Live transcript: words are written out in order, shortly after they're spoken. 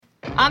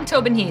I'm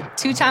Tobin Heath,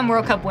 two-time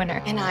World Cup winner.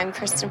 And I'm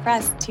Kristen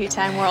Press,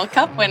 two-time World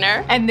Cup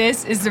winner. And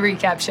this is the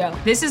Recap Show.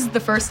 This is the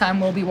first time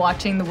we'll be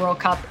watching the World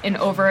Cup in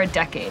over a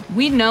decade.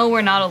 We know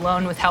we're not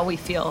alone with how we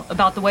feel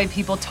about the way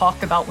people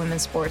talk about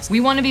women's sports. We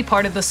want to be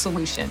part of the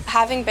solution.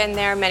 Having been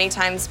there many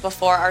times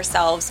before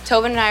ourselves,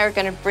 Tobin and I are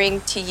going to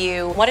bring to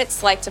you what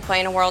it's like to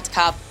play in a World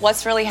Cup,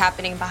 what's really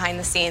happening behind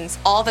the scenes,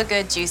 all the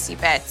good, juicy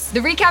bits.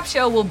 The Recap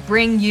Show will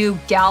bring you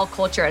gal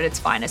culture at its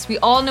finest. We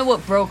all know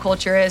what bro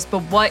culture is, but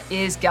what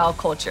is gal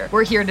culture?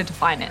 We're here to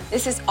define it.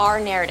 This is our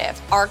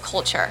narrative, our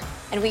culture,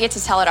 and we get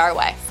to tell it our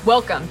way.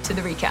 Welcome to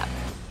the Recap.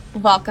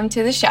 Welcome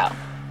to the show.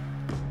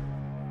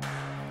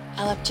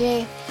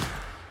 LFG.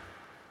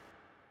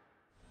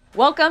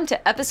 Welcome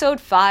to episode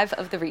 5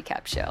 of the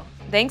Recap Show.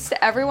 Thanks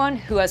to everyone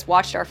who has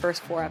watched our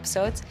first 4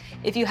 episodes.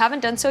 If you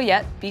haven't done so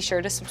yet, be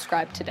sure to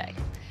subscribe today.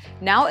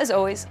 Now, as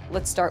always,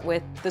 let's start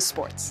with the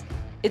sports.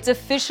 It's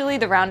officially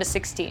the round of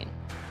 16.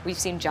 We've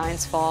seen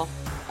giants fall,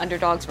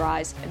 underdogs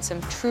rise, and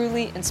some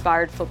truly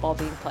inspired football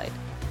being played.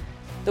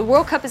 The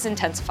World Cup is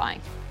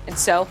intensifying, and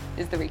so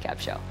is the Recap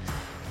Show.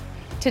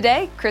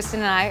 Today, Kristen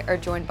and I are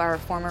joined by our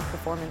former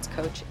performance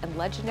coach and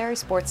legendary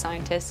sports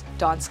scientist,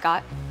 Dawn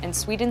Scott, and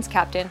Sweden's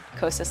captain,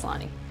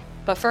 Asllani.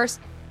 But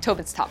first,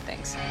 Tobin's top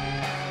things.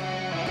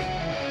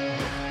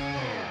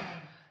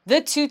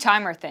 The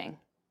two-timer thing.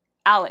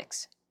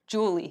 Alex,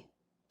 Julie,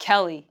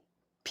 Kelly,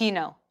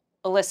 Pino,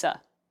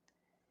 Alyssa.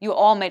 You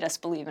all made us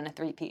believe in a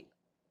three-peat.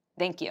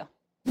 Thank you.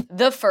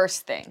 The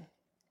first thing.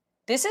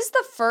 This is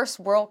the first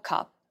World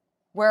Cup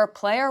where a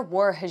player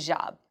wore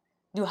hijab,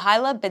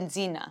 Nuhaila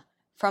Benzina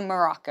from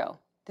Morocco.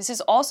 This is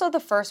also the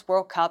first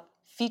World Cup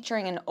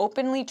featuring an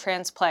openly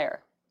trans player,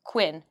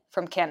 Quinn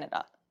from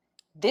Canada.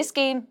 This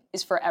game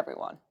is for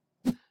everyone.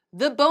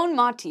 The Bon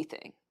Mati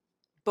thing.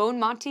 Bon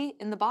Mati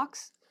in the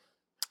box?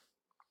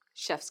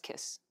 Chef's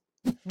kiss.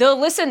 The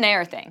Alyssa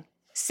Nair thing.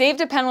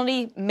 Saved a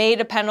penalty, made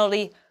a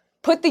penalty,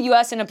 put the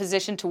US in a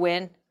position to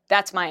win.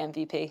 That's my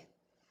MVP.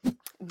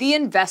 The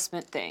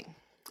investment thing.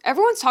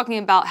 Everyone's talking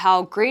about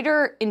how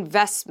greater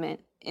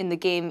investment in the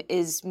game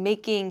is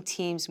making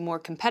teams more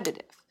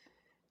competitive.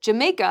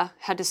 Jamaica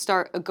had to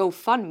start a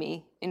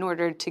GoFundMe in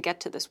order to get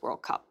to this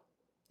World Cup.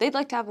 They'd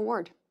like to have a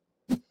word.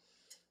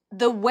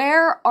 The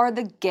where are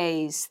the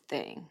gays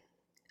thing.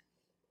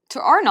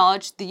 To our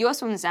knowledge, the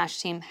US Women's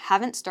National Team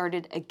haven't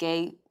started a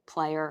gay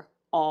player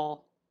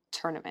all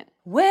tournament.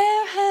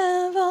 Where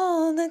have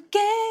all the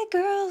gay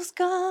girls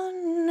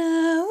gone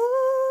now?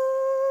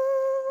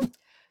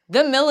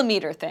 The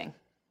millimeter thing.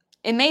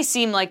 It may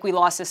seem like we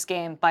lost this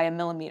game by a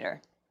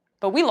millimeter,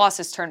 but we lost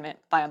this tournament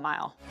by a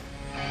mile.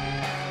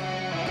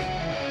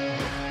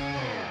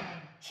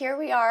 Here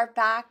we are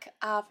back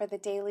for the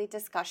daily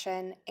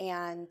discussion,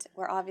 and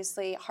we're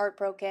obviously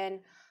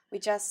heartbroken. We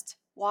just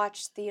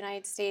watched the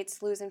United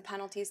States lose in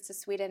penalties to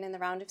Sweden in the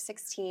round of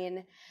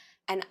 16,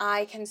 and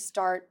I can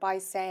start by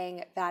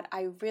saying that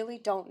I really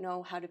don't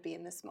know how to be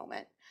in this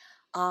moment.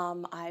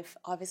 I've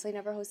obviously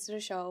never hosted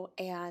a show,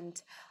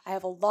 and I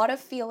have a lot of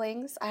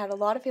feelings. I had a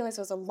lot of feelings.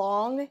 It was a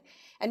long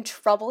and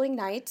troubling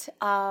night,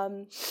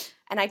 and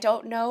I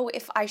don't know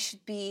if I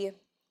should be,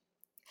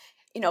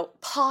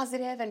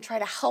 positive and try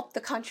to help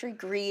the country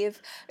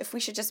grieve, if we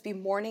should just be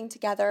mourning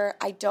together.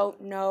 I don't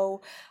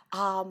know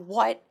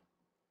what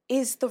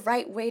is the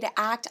right way to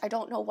act. I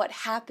don't know what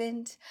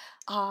happened.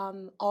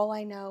 All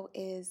I know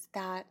is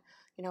that,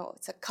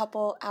 it's a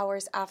couple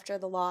hours after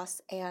the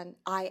loss, and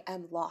I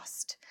am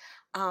lost.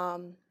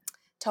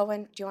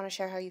 Tobin, do you want to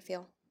share how you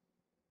feel?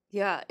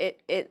 Yeah,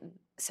 it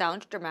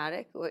sounds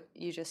dramatic, what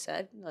you just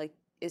said. Like,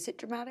 is it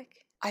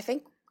dramatic? I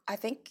think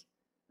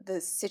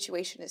the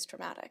situation is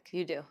dramatic.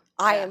 You do.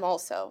 I am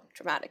also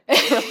dramatic,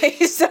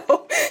 really.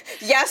 So,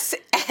 yes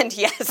and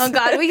yes. I'm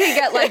glad we could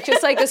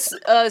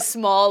get a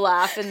small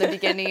laugh in the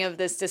beginning of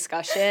this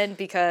discussion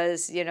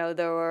because,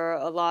 there were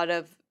a lot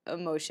of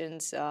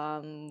emotions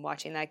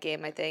watching that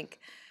game, I think.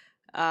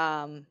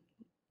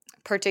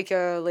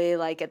 Particularly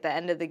at the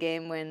end of the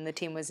game when the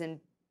team was in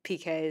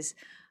PKs.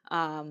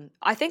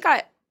 I think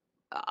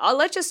I'll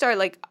let you start.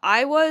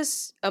 I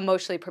was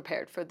emotionally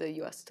prepared for the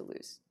U.S. to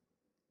lose.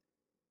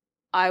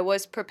 I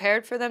was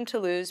prepared for them to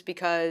lose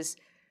because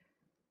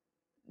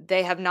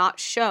they have not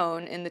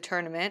shown in the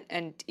tournament,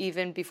 and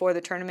even before the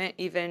tournament,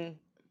 even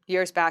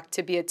years back,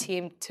 to be a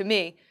team, to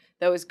me,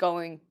 that was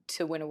going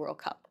to win a World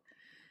Cup.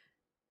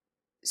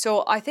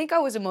 So I think I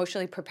was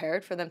emotionally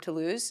prepared for them to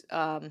lose.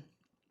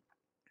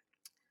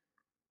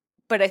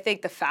 But I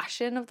think the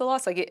fashion of the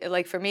loss,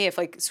 for me, if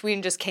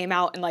Sweden just came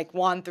out and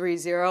won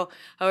 3-0,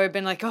 I would have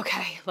been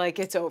okay,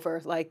 it's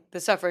over, the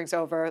suffering's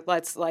over.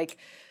 Let's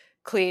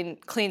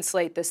clean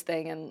slate this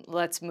thing and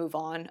let's move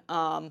on.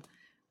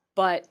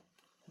 But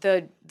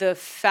the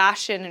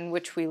fashion in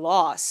which we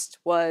lost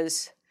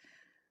was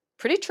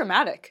pretty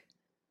traumatic.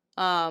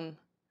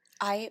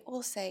 I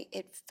will say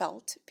it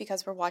felt,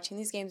 because we're watching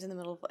these games in the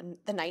middle of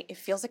the night, it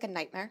feels like a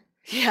nightmare.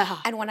 Yeah.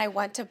 And when I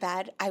went to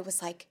bed, I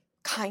was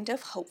kind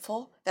of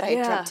hopeful that I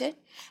had dreamt it.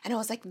 And I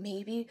was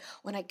maybe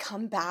when I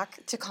come back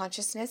to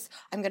consciousness,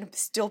 I'm going to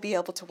still be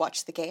able to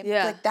watch the game.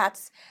 Yeah.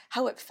 That's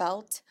how it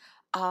felt.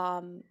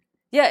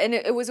 Yeah, and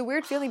it was a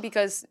weird feeling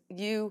because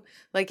you,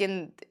 like,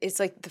 it's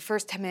like the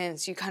first 10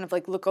 minutes, you kind of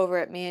like look over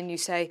at me and you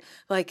say,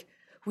 like,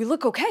 we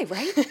look okay,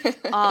 right?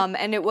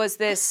 And it was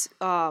this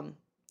kind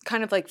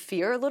of like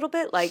fear a little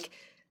bit, like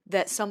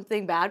that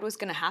something bad was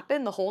going to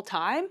happen the whole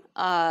time.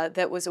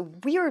 That was a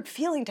weird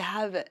feeling to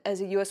have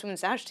as a U.S.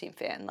 Women's National Team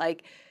fan.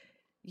 Like,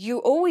 you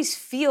always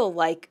feel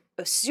like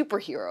a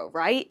superhero,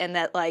 right? And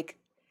that, like,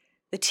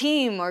 the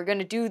team are going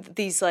to do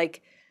these,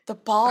 like, the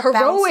ball heroic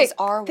bounces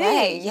our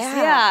things. way.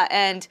 Yeah,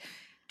 and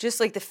just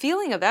like the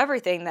feeling of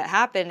everything that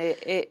happened,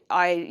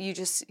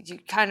 you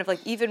kind of like,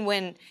 even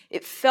when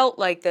it felt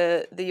like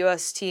the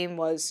U.S. team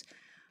was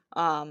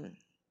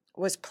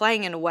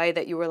playing in a way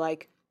that you were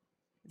like,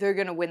 they're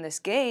going to win this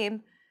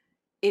game,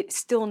 it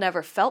still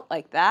never felt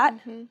like that.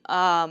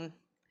 Mm-hmm.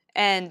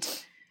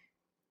 And,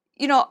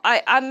 you know,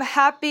 I'm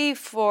happy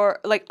for,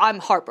 like, I'm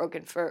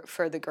heartbroken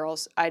for the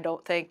girls. I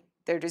don't think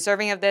they're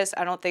deserving of this.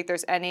 I don't think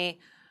there's any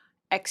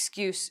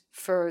excuse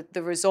for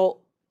the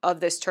result of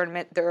this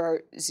tournament. There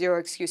are zero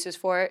excuses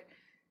for it.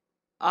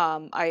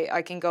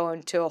 I can go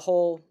into a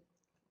whole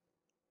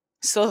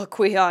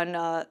soliloquy on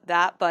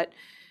that, but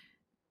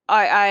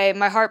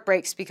my heart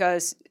breaks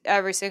because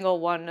every single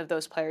one of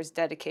those players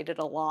dedicated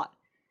a lot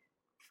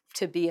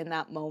to be in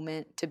that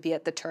moment, to be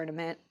at the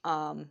tournament,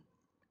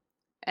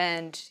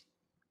 and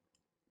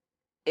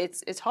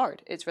it's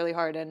hard. It's really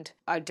hard. And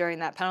during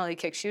that penalty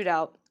kick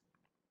shootout,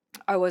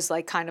 I was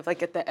like kind of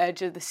like at the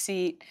edge of the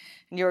seat,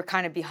 and you were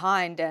kind of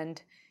behind,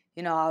 and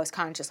you know, I was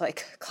kind of just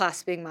like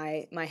clasping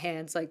my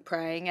hands, like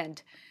praying,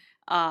 and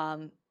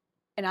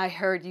I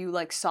heard you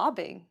like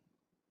sobbing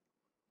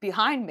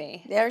behind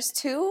me. There's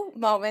two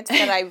moments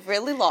that I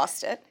really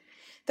lost it.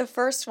 The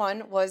first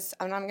one was,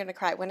 and I'm going to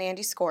cry, when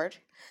Andy scored,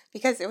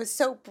 because it was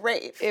so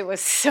brave. It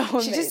was so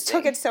amazing. She just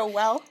took it so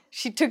well.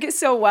 She took it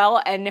so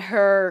well, and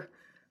her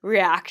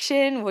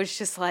reaction was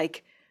just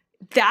like,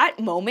 that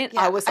moment,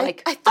 yeah, I was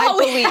like, I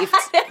believed.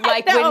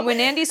 Like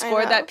when Andy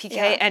scored that PK,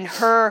 yeah, and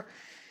her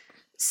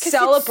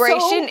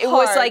celebration, it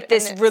was like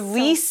this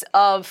release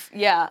of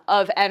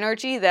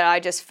energy that I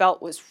just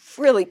felt was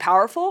really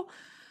powerful.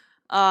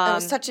 It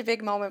was such a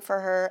big moment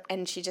for her,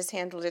 and she just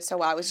handled it so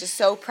well. I was just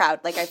so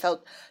proud. Like, I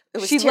felt it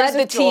was tears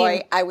of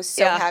joy. I was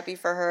so happy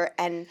for her.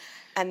 And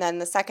then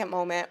the second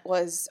moment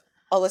was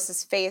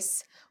Alyssa's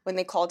face when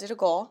they called it a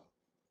goal.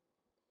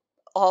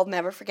 I'll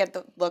never forget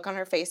the look on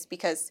her face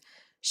because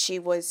she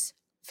was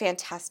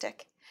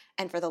fantastic.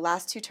 And for the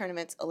last two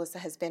tournaments, Alyssa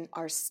has been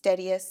our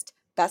steadiest,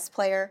 best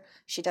player.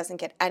 She doesn't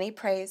get any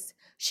praise.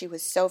 She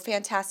was so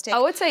fantastic. I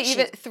would say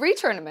even 3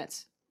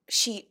 tournaments.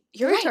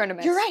 You're right.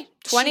 Tournaments. You're right.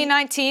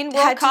 2019 World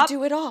had Cup. Had to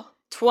do it all.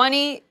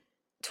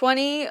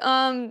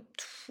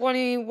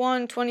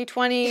 2021,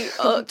 2020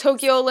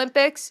 Tokyo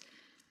Olympics.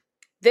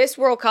 This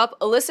World Cup,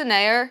 Alyssa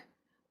Nair,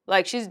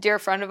 like, she's a dear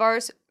friend of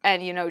ours,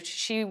 and you know,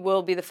 she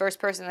will be the first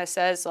person that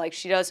says like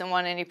she doesn't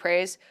want any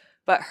praise,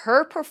 but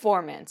her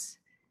performance,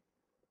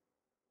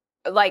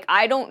 like,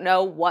 I don't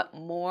know what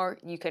more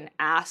you can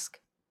ask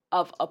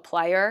of a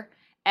player.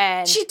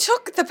 And she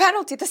took the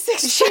penalty, the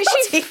 6th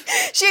penalty.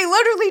 She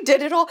literally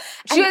did it all.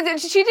 She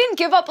didn't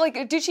give up.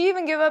 Like, did she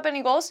even give up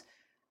any goals?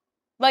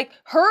 Like,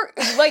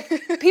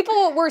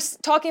 people were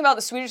talking about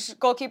the Swedish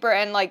goalkeeper,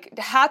 and like,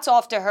 hats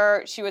off to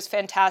her. She was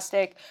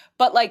fantastic.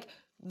 But like,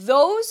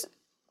 those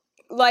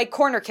like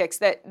corner kicks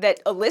that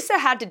Alyssa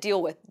had to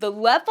deal with, the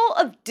level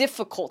of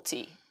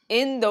difficulty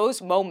in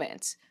those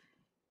moments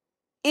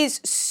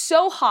is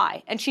so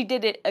high, and she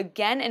did it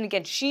again and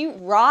again. She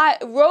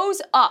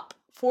rose up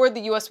for the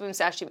U.S. Women's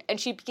National Team, and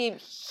she became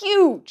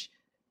huge.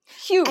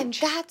 And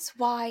that's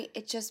why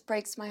it just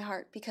breaks my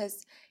heart,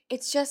 because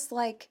it's just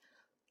like,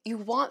 you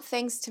want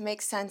things to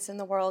make sense in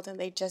the world, and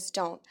they just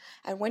don't.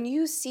 And when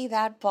you see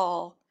that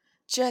ball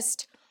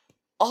just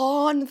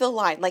on the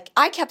line, like,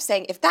 I kept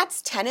saying, if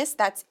that's tennis,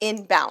 that's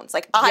inbounds.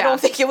 Like, I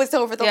don't think it was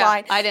over the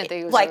line. I didn't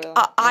think it was like, over the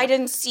line. I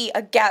didn't see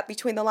a gap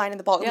between the line and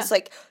the ball. It was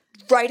like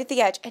right at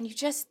the edge, and you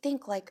just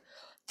think like,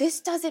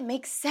 this doesn't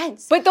make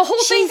sense. But the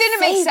whole thing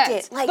didn't make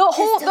sense. Like, the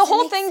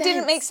whole thing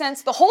didn't make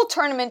sense. The whole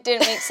tournament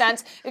didn't make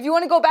sense. If you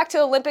want to go back to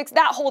the Olympics,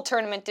 that whole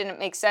tournament didn't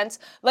make sense.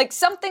 Like,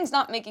 something's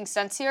not making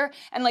sense here.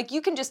 And like,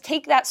 you can just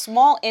take that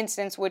small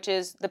instance, which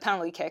is the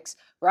penalty kicks,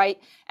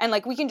 right? And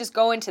like, we can just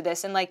go into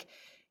this, and like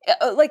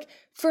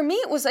for me,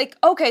 it was like,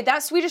 okay,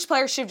 that Swedish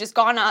player should have just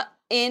gone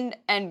in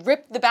and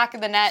ripped the back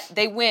of the net.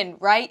 They win,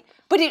 right?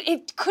 But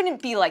it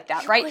couldn't be like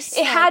that, right?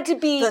 It had to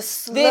be this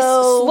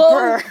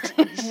slow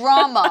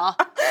drama,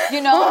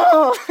 you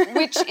know,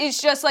 which is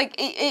just like,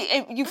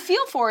 you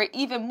feel for it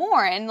even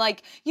more. And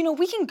like, you know,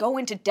 we can go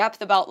into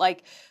depth about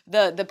like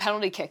the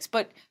penalty kicks,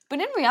 but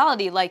in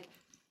reality, like,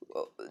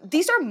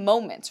 these are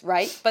moments,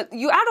 right? But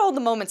you add all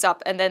the moments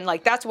up, and then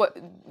like,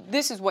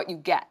 this is what you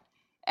get.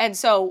 And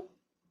so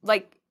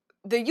like,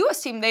 the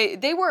U.S. team,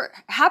 they were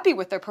happy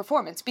with their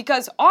performance,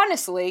 because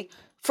honestly,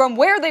 from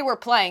where they were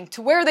playing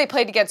to where they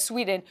played against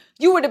Sweden,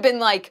 you would have been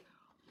like,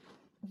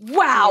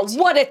 wow,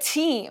 what a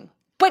team.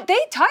 But they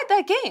tied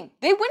that game.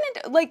 They went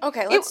into, like...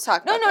 Okay, let's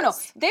talk about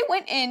this. No. They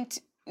went in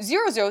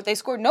 0-0. They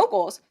scored no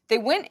goals. They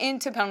went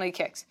into penalty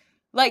kicks.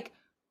 Like,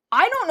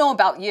 I don't know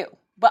about you,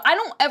 but I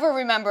don't ever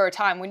remember a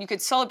time when you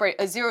could celebrate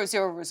a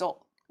 0-0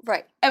 result.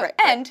 Right.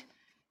 And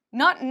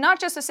not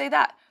just to say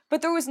that,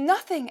 but there was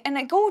nothing, and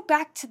I go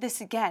back to this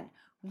again.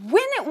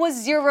 When it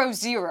was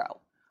 0-0,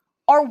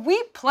 are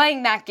we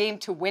playing that game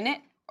to win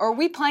it, or are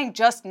we playing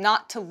just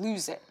not to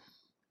lose it?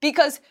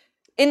 Because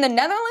in the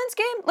Netherlands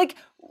game, like,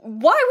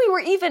 why we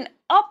were even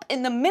up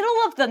in the middle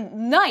of the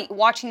night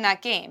watching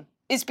that game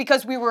is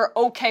because we were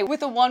okay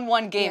with a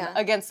 1-1 game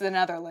against the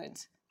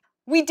Netherlands.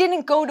 We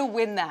didn't go to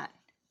win that.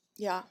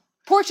 Yeah.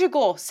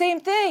 Portugal, same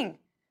thing.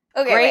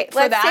 Okay, Great,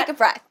 let's take a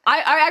breath.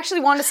 I actually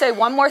want to say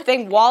one more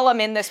thing while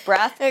I'm in this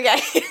breath. Okay.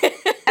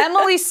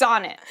 Emily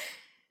Sonnet.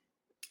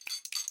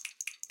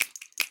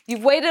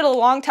 You've waited a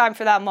long time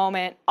for that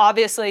moment.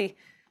 Obviously,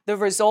 the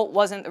result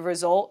wasn't the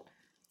result,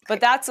 but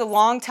that's a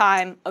long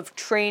time of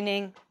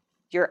training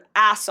your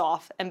ass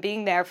off and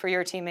being there for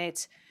your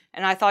teammates.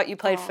 And I thought you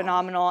played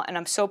phenomenal, and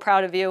I'm so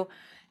proud of you.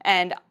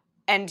 And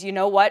you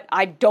know what?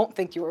 I don't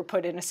think you were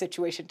put in a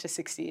situation to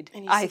succeed.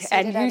 And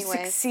you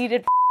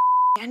succeeded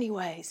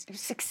anyways. You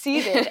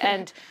succeeded,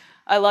 and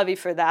I love you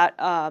for that.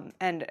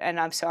 And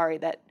I'm sorry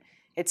that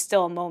it's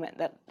still a moment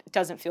that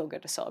doesn't feel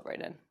good to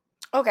celebrate in.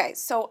 Okay,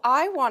 so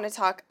I want to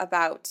talk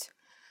about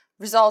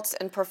results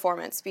and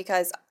performance,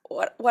 because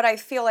what I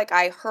feel like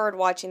I heard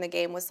watching the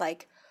game was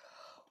like,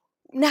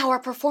 now our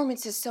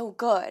performance is so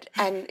good,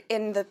 and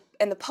in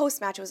the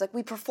post match it was like,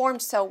 we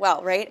performed so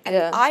well, right?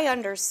 And I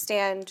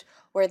understand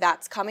where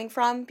that's coming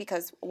from,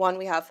 because one,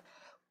 we have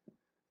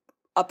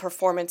a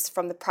performance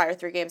from the prior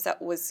 3 games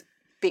that was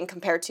being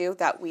compared to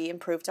that we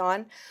improved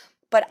on.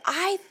 But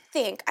I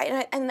think,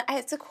 and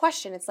it's a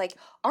question, it's like,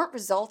 aren't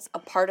results a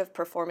part of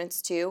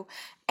performance too?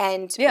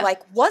 And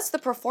like, was the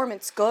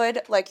performance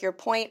good? Like your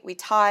point, we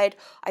tied.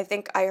 I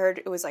think I heard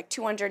it was like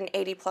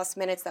 280 plus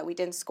minutes that we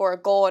didn't score a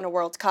goal in a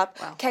World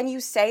Cup. Wow. Can you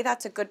say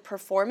that's a good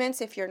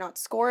performance if you're not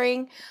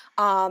scoring?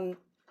 You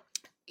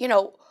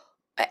know,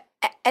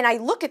 and I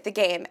look at the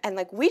game and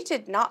like, we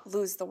did not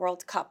lose the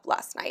World Cup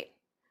last night.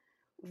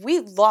 We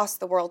lost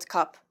the World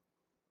Cup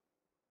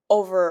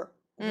over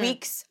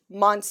weeks,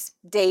 months,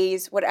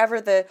 days,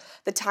 whatever the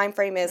time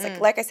frame is.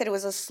 Like I said, it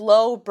was a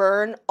slow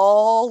burn,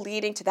 all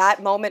leading to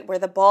that moment where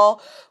the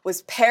ball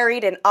was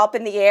parried and up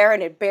in the air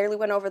and it barely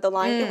went over the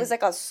line. It was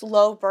like a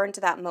slow burn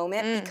to that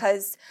moment,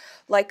 because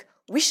like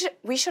we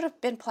should have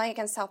been playing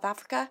against South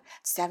Africa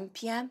at 7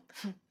 p.m.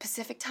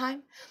 Pacific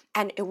time,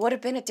 and it would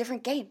have been a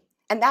different game.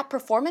 And that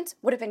performance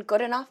would have been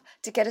good enough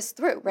to get us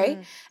through,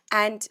 right?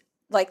 And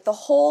like the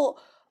whole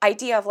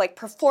idea of like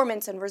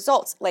performance and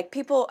results, like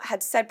people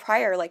had said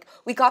prior, like,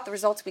 we got the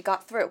results, we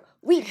got through.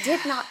 We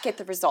did not get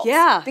the results.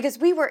 Because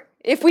we were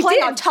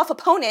playing on a tough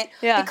opponent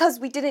because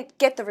we didn't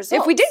get the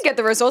results. If we did get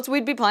the results,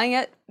 we'd be playing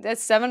at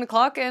 7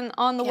 o'clock and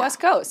on the West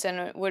Coast, and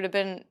it would have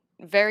been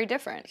very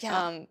different.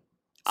 You're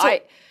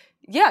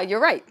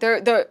right.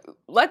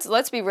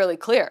 Let's be really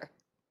clear.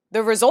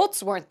 The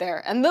results weren't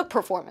there and the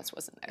performance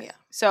wasn't there.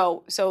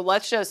 So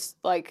let's just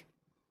like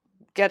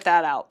get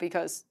that out,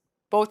 because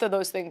both of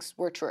those things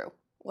were true.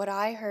 What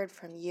I heard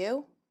from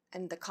you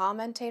and the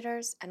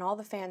commentators and all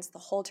the fans the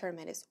whole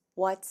tournament is,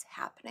 what's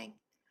happening?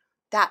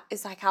 That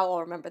is like how I'll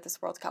remember this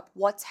World Cup.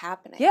 What's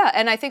happening? Yeah,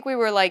 and I think we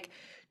were like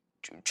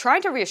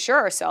trying to reassure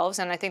ourselves,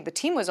 and I think the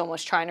team was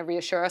almost trying to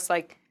reassure us,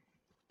 like,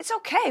 it's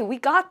okay, we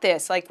got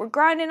this. Like, we're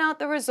grinding out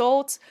the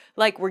results.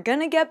 Like, we're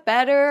gonna get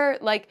better.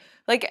 Like,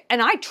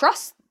 and I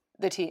trust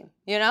the team,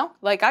 you know?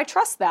 Like, I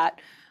trust that.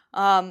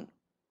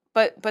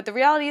 But the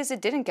reality is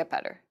it didn't get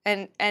better.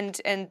 And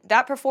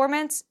that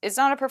performance is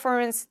not a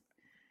performance,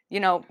 you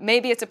know,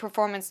 maybe it's a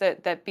performance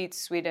that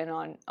beats Sweden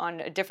on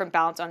a different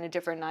bounce on a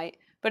different night.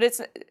 But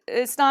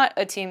it's not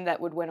a team that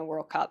would win a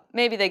World Cup.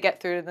 Maybe they get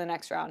through to the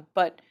next round.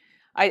 But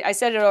I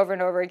said it over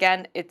and over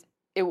again, it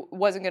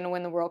wasn't going to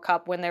win the World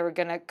Cup when they were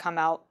going to come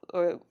out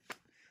or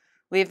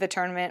leave the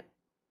tournament.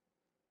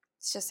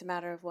 It's just a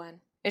matter of when.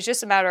 It's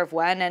just a matter of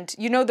when. And,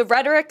 you know, the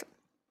rhetoric,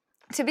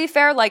 to be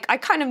fair, like, I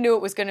kind of knew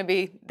it was going to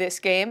be this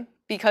game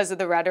because of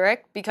the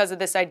rhetoric, because of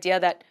this idea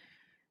that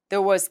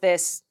there was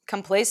this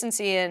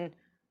complacency in,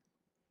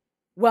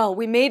 well,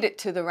 we made it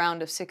to the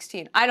round of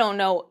 16. I don't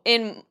know,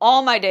 in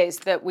all my days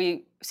that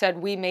we said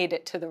we made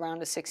it to the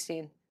round of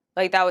 16.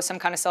 Like, that was some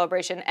kind of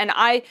celebration. And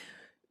I,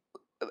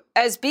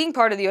 as being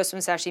part of the U.S.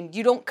 Women's National Team,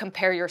 you don't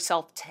compare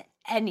yourself to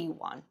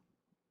anyone.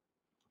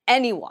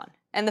 Anyone.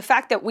 And the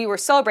fact that we were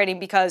celebrating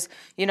because,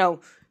 you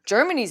know,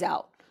 Germany's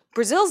out,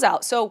 Brazil's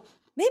out, so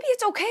maybe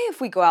it's okay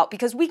if we go out,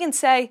 because we can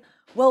say,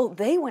 well,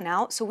 they went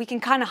out, so we can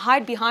kind of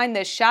hide behind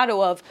this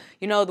shadow of,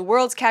 you know, the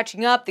world's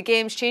catching up, the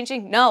game's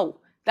changing. No,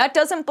 that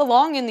doesn't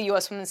belong in the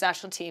U.S. Women's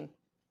National Team.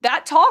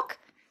 That talk,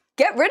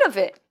 get rid of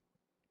it.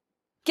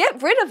 Get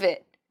rid of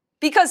it.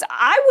 Because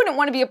I wouldn't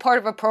want to be a part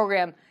of a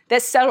program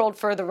that settled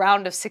for the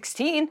round of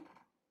 16.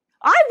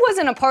 I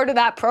wasn't a part of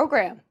that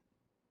program.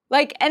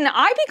 Like, and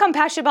I become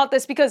passionate about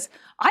this because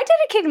I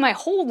dedicated my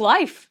whole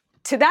life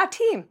to that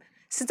team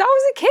since I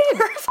was a kid.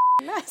 You're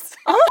a mess.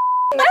 I'm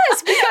a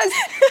mess because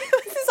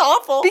this is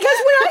awful. Because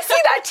when I see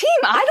that team,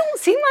 I don't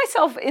see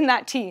myself in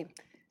that team.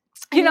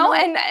 You know,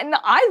 and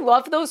I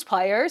love those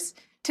players.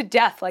 to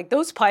death. Like,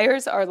 those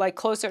players are like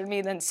closer to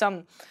me than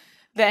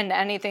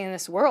anything in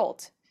this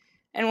world.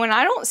 And when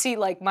I don't see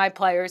like my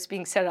players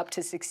being set up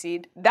to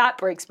succeed, that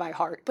breaks my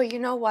heart. But you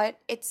know what?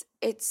 It's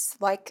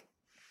like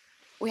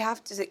you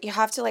have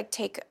to like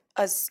take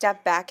a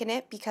step back in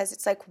it, because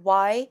it's like,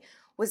 why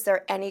was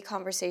there any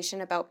conversation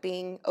about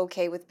being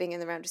okay with being in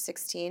the round of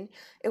 16?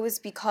 It was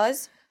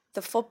because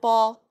the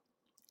football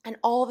and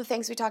all the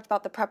things we talked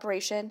about, the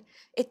preparation,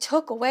 it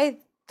took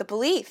away the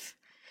belief.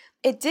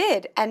 It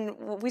did.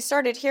 And we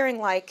started hearing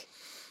like,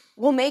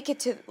 we'll make it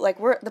to, like,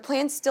 the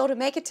plan's still to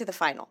make it to the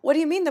final. What do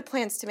you mean the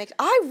plan's to make it?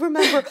 I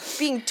remember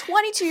being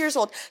 22 years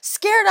old,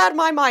 scared out of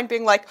my mind,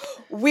 being like,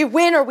 we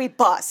win or we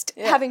bust,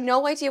 having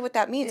no idea what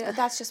that means. But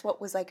that's just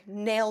what was like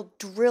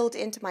drilled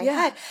into my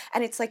head.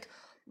 And it's like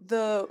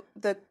the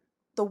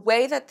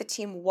way that the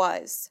team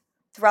was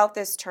throughout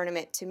this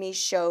tournament, to me,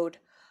 showed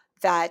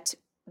that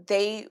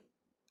they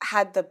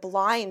had the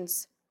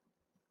blinds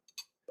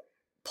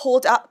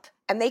pulled up,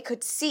 and they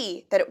could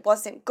see that it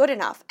wasn't good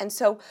enough. And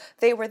so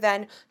they were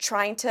then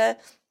trying to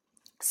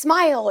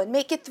smile and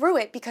make it through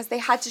it, because they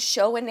had to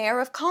show an air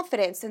of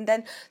confidence. And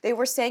then they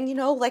were saying, you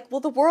know, like, well,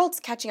 the world's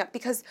catching up,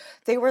 because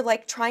they were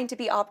like trying to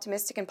be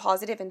optimistic and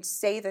positive and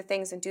say the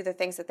things and do the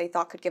things that they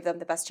thought could give them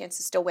the best chance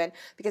to still win,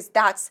 because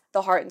that's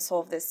the heart and soul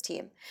of this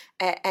team.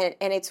 And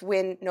it's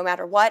win no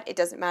matter what. It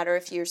doesn't matter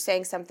if you're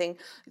saying something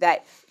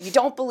that you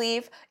don't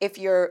believe, if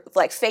you're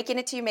like faking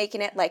it till you're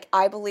making it. Like,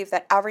 I believe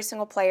that every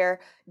single player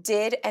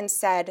did and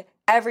said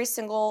every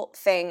single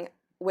thing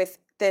with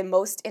the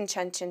most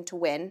intention to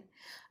win.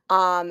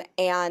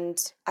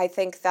 And I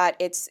think that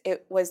it's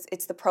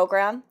the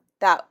program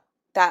that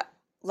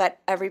let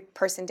every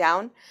person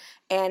down.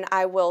 And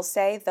I will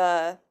say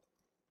the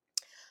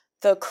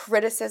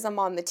criticism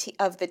on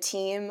of the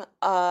team,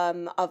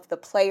 of the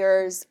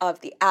players, of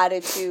the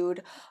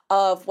attitude,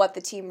 of what the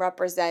team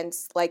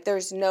represents, like,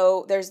 there's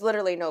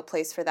literally no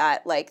place for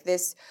that. Like,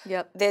 this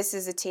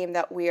is a team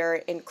that we are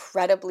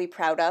incredibly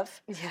proud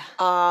of.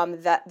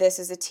 That this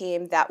is a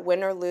team that,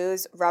 win or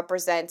lose,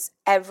 represents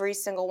every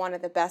single one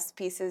of the best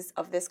pieces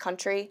of this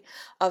country,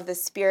 of the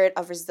spirit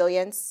of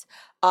resilience,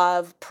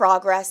 of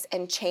progress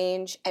and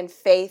change and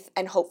faith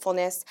and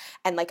hopefulness.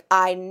 And like,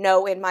 I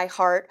know in my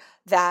heart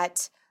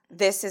that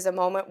this is a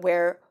moment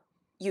where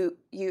you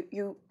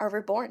are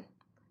reborn.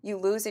 You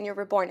lose and you're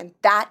reborn. And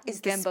that is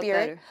the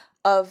spirit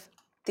of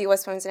the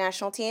U.S. Women's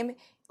National Team.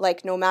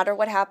 Like, no matter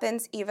what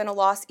happens, even a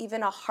loss,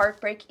 even a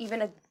heartbreak,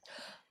 even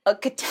a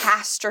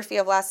catastrophe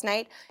of last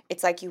night,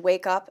 it's like you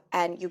wake up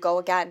and you go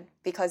again,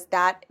 because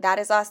that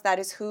is us. That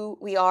is who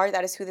we are.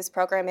 That is who this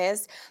program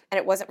is. And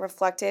it wasn't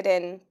reflected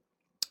in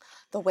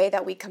the way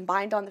that we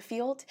combined on the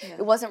field.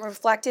 It wasn't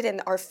reflected in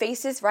our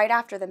faces right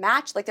after the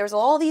match. Like, there's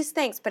all these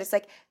things, but it's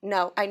like,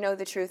 no, I know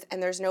the truth,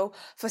 and there's no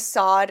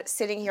facade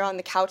sitting here on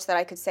the couch that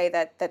I could say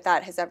that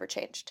has ever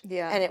changed.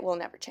 And it will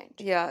never change.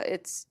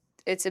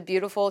 It's a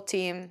beautiful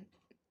team.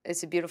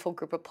 It's a beautiful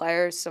group of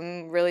players,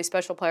 some really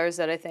special players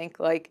that I think,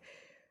 like,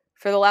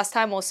 for the last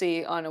time we'll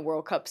see on a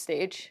World Cup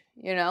stage,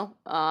 you know?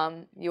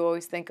 You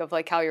always think of,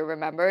 like, how you're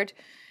remembered.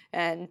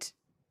 And,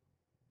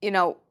 you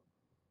know,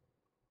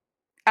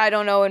 I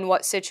don't know in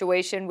what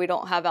situation we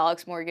don't have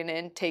Alex Morgan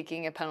in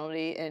taking a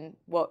penalty in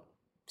what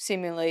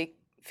seemingly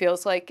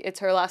feels like it's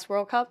her last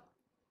World Cup.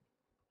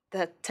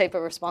 That type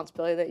of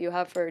responsibility that you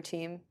have for a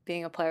team,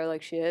 being a player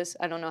like she is,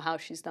 I don't know how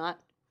she's not.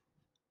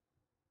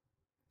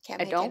 Can't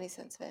make any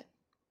sense of it.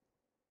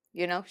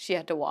 You know, she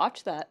had to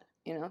watch that,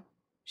 you know.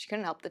 She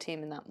couldn't help the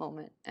team in that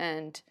moment.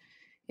 And,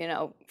 you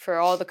know, for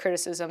all the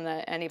criticism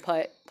that any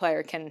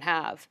player can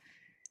have,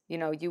 you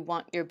know, you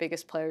want your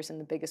biggest players in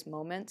the biggest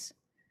moments.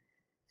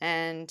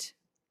 And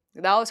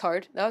that was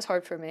hard. That was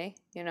hard for me,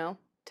 you know,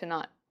 to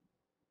not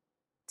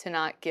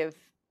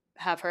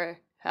have her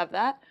have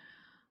that.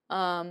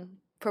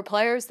 For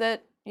players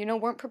that, you know,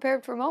 weren't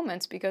prepared for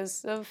moments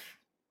because of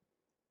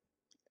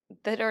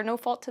that are no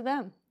fault to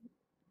them,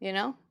 you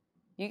know.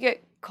 You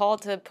get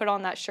called to put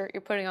on that shirt,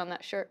 you're putting on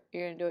that shirt.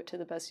 You're going to do it to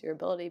the best of your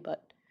ability,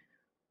 but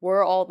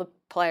were all the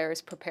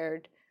players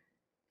prepared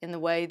in the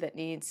way that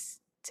needs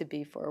to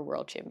be for a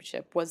world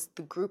championship? Was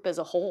the group as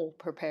a whole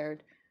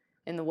prepared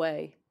in the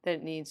way that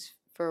it needs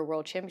for a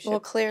world championship? Well,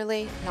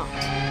 clearly not.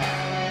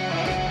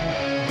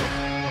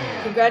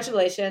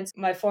 Congratulations,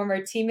 my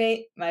former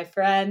teammate, my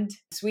friend,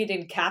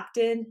 Sweden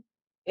captain.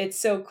 It's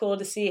so cool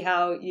to see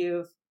how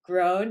you've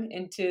grown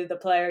into the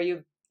player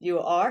you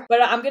are.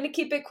 But I'm going to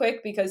keep it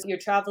quick because you're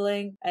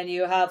traveling and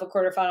you have a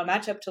quarterfinal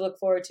matchup to look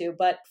forward to.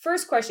 But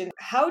first question,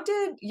 how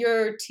did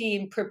your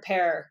team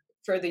prepare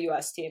for the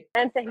U.S. team?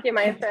 And thank you,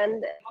 my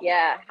friend.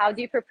 Yeah, how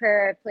do you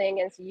prepare playing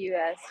against the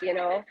U.S.? You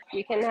know,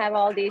 you can have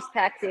all these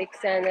tactics,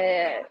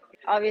 and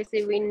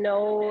obviously we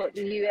know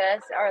the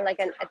U.S. are like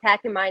an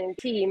attacking-minded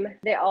team.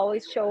 They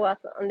always show up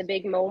on the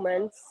big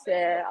moments.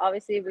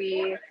 Obviously,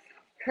 we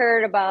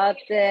heard about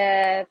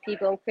the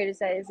people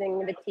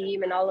criticizing the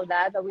team and all of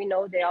that, but we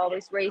know they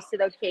always raise to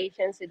the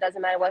occasion, so it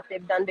doesn't matter what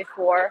they've done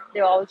before. They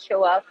always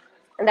show up.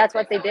 And that's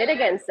what they did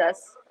against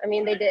us. I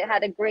mean,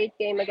 had a great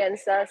game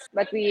against us,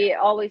 but we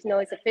always know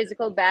it's a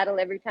physical battle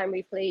every time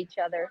we play each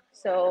other.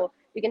 So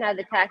you can have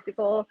the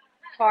tactical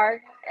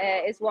part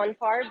is one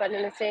part, but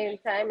in the same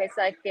time, it's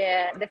like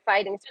the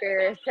fighting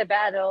spirit, the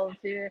battle.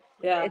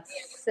 Yeah.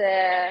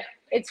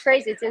 It's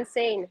crazy. It's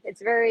insane.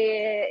 It's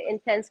very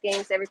intense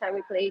games every time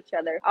we play each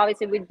other.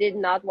 Obviously, we did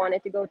not want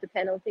it to go to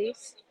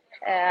penalties.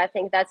 I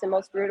think that's the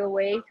most brutal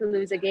way to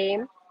lose a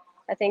game.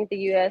 I think the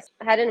U.S.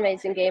 had an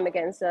amazing game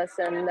against us,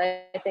 and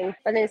I think,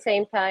 but at the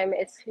same time,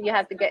 it's you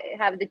have to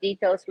have the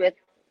details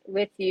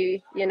with you.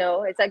 You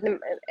know, it's like and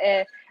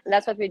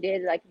that's what we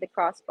did, like the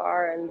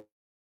crossbar and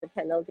the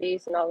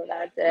penalties and all of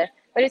that.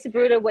 But it's a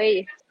brutal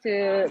way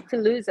to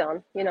lose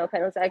on. You know,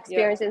 penalties. I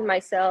experienced it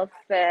myself.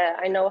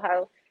 I know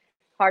how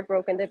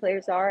heartbroken the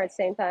players are. At the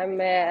same time,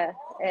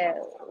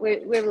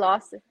 we've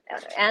lost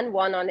and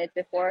won on it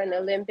before in the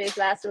Olympics.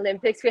 Last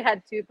Olympics, we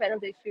had 2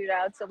 penalty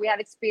shootouts, so we have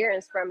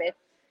experience from it.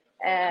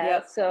 Yeah,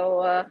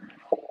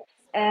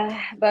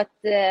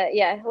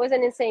 it was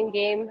an insane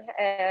game,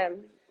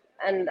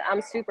 and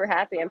I'm super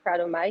happy and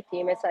proud of my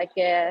team. It's like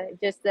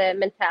just the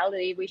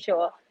mentality we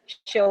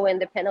show in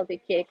the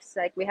penalty kicks.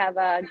 Like we have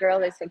a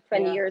girl that's like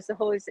 20 years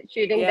old who's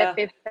shooting the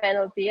 5th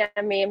penalty.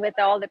 I mean, with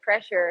all the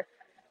pressure,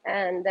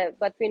 and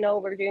but we know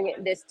we're doing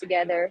this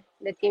together.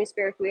 The team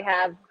spirit we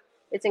have,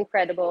 it's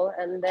incredible,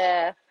 and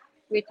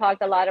we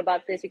talked a lot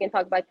about this. You can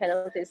talk about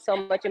penalties, so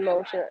much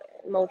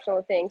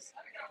emotional things.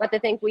 But I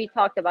think we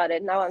talked about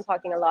it. Now I'm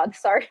talking a lot.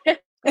 Sorry.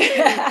 But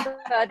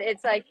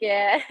it's like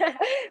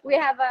we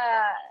have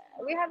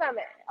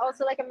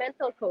also like a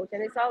mental coach,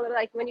 and it's all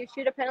like when you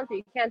shoot a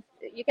penalty,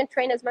 you can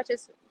train as much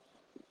as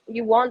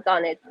you want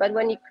on it, but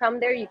when you come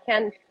there, you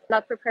can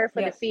not prepare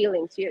for the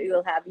feelings you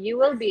will have. You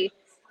will be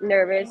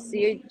nervous.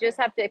 You just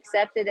have to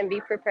accept it and be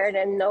prepared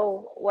and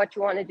know what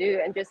you want to do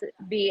and just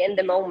be in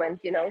the moment,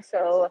 you know.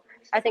 So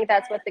I think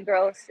that's what the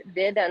girls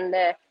did, and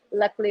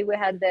luckily we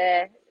had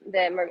the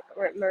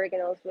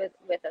Americanos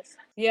with us.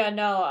 Yeah,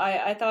 no,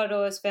 I thought it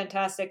was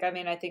fantastic. I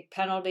mean, I think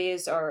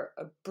penalties are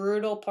a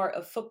brutal part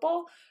of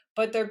football,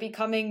 but they're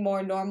becoming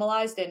more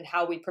normalized in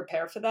how we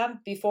prepare for them.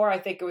 Before, I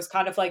think it was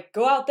kind of like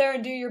go out there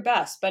and do your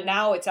best, but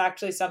now it's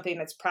actually something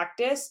that's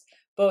practiced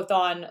both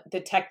on the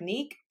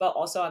technique, but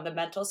also on the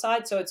mental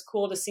side. So it's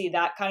cool to see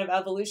that kind of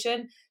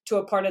evolution to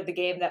a part of the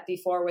game that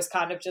before was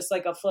kind of just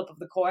like a flip of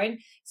the coin.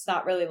 It's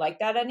not really like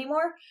that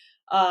anymore.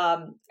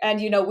 And,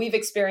 you know, we've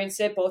experienced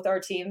it, both our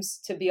teams,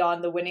 to be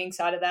on the winning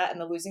side of that and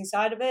the losing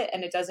side of it.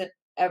 And it doesn't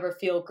ever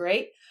feel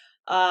great.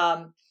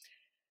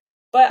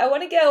 But I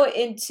want to go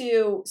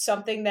into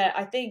something that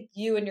I think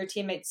you and your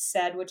teammates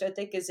said, which I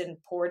think is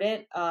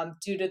important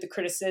due to the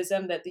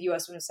criticism that the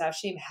U.S. women's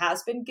national team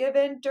has been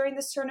given during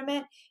this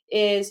tournament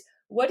is,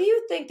 what do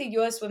you think the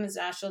U.S. women's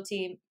national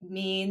team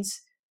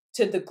means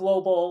to the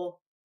global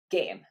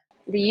game?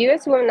 The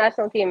U.S. women's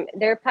national team,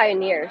 they're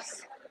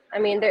pioneers. I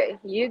mean,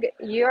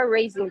 you are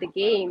raising the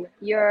game.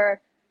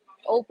 You're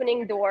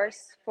opening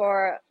doors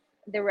for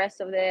the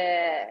rest of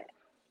the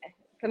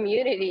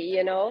community,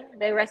 you know,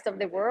 the rest of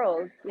the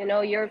world. You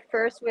know, you're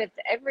first with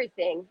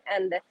everything.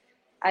 And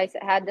I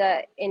had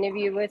an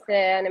interview with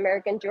an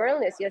American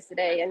journalist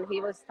yesterday, and he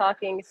was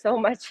talking so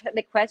much.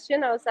 The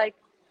question, I was like,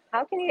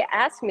 how can you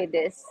ask me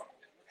this?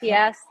 He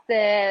asked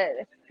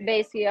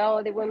basically,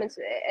 oh, the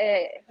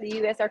the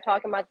U.S. are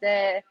talking about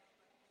the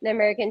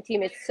American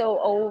team. It's so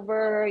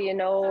over, you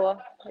know,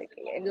 like,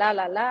 la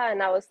la la.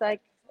 And I was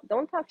like,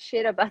 don't talk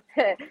shit about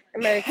the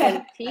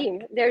American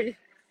team.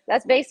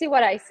 That's basically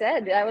what I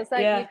said. I was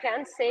like, you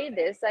can't say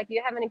this. Like,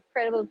 you have an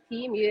incredible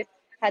team. You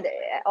had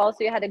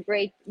a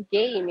great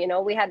game. You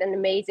know, we had an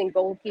amazing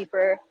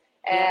goalkeeper.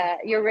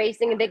 You're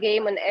raising the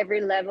game on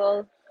every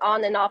level,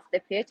 on and off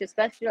the pitch,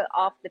 especially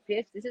off the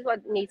pitch. This is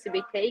what needs to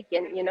be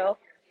taken. You know,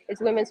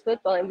 it's women's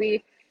football,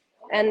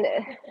 and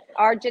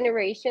our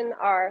generation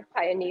are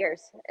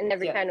pioneers in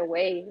every kind of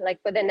way,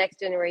 like for the next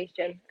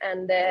generation.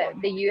 And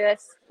the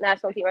U.S.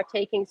 national team are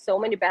taking so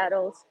many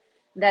battles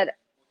that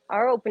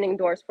are opening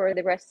doors for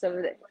the rest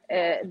of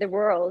the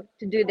world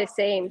to do the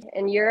same.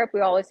 In Europe,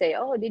 we always say,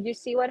 "Oh, did you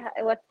see what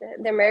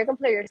the American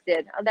players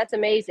did? Oh, that's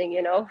amazing!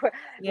 You know,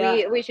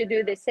 we should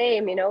do the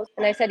same. You know."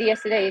 And I said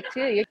yesterday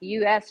too,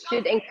 U.S.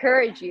 should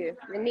encourage you.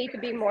 They need to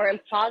be more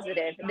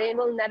positive. They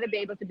will never be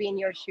able to be in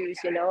your shoes.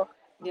 You know.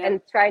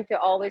 And trying to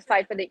always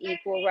fight for the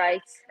equal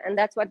rights. And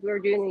that's what we're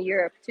doing in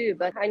Europe too.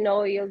 But I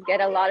know you'll get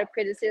a lot of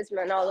criticism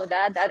and all of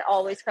that. That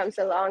always comes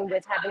along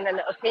with having an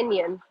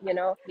opinion, you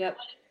know.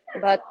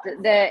 But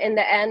in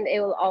the end,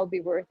 it will all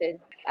be worth it.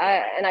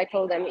 And I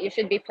told them, you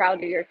should be proud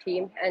of your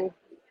team. And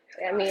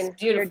I mean,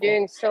 you're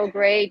doing so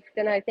great.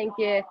 And I think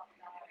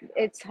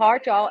it's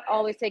hard to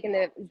always take in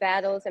the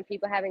battles and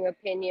people having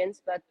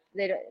opinions, but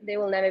they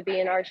will never be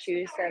in our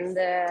shoes. And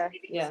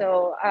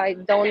so I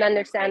don't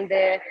understand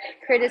the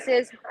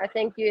criticism. I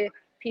think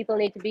people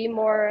need to be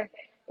more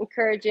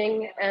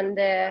encouraging and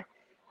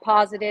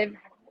positive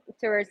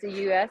towards the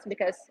U.S.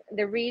 because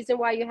the reason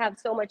why you have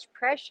so much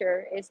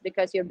pressure is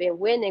because you've been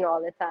winning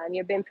all the time.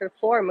 You've been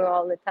performing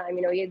all the time.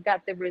 You know, you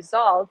got the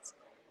results.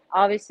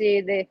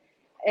 Obviously,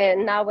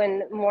 now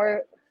when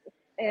more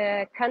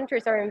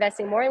countries are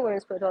investing more in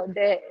women's football,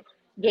 the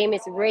game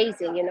is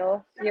raising. You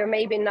know, you're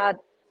maybe not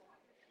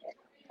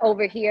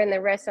over here and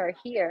the rest are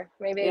here.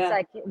 Maybe it's Yeah.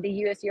 like the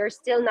US, you're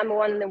still number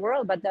one in the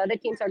world, but the other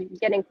teams are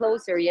getting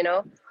closer, you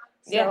know?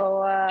 Yeah.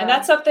 So, And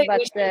that's something but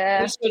we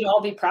should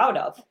all be proud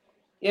of.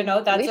 You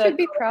know, that's we should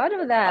be proud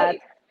of that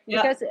right.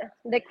 Yeah. because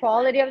the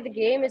quality of the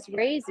game is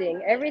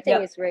raising. Everything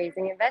Yep. is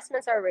raising.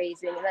 Investments are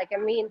raising. Like, I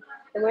mean,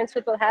 the women's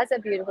football has a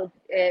beautiful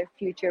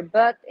future,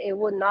 but it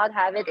would not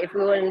have it if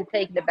we wouldn't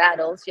take the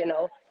battles, you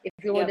know, if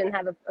we Yep. wouldn't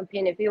have an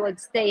opinion, if we would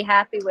stay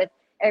happy with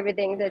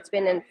everything that's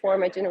been in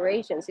former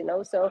generations, you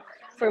know. So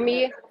for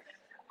me,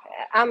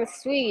 I'm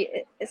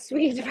sweet,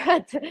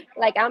 but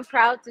like I'm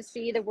proud to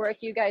see the work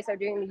you guys are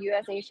doing in the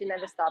US, and you should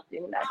never stop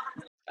doing that.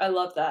 I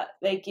love that.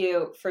 Thank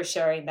you for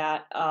sharing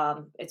that.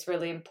 It's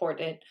really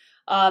important.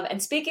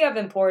 And speaking of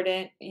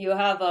important, you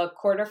have a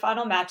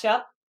quarterfinal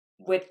matchup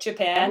with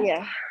Japan.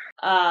 Yeah.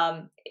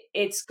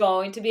 It's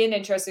going to be an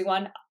interesting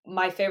one.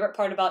 My favorite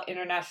part about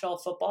international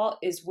football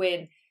is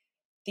when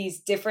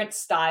these different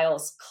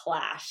styles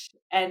clash,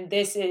 and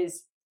this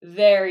is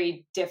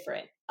very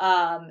different.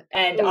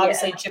 And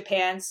obviously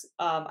Japan's,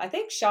 I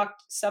think,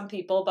 shocked some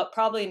people, but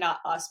probably not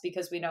us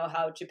because we know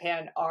how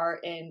Japan are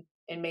in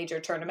major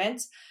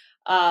tournaments.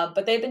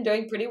 But they've been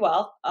doing pretty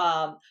well.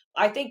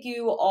 I think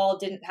you all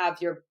didn't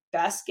have your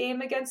best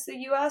game against the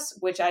US,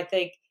 which I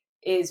think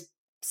is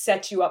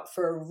set you up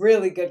for a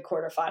really good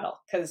quarterfinal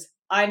because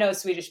I know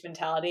Swedish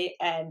mentality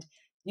and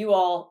you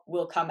all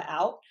will come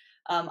out.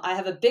 I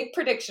have a big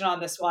prediction on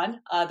this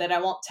one that I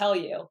won't tell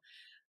you.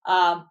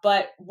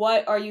 But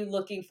what are you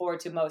looking forward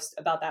to most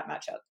about that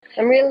matchup?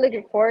 I'm really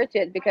looking forward to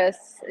it because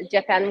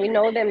Japan, we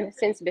know them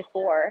since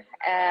before.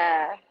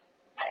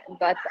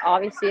 But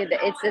obviously,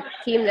 it's a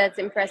team that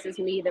impresses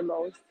me the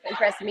most.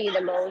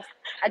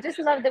 I just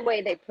love the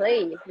way they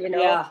play. You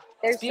know, Yeah,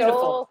 they're it's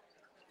beautiful.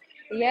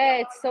 Yeah,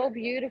 it's so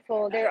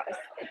beautiful. They're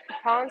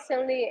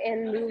constantly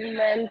in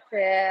movement,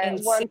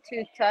 Insane.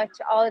 1-2 touch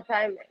all the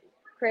time,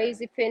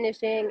 crazy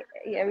finishing.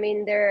 I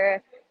mean,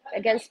 they're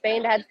against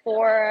Spain. They had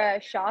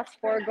 4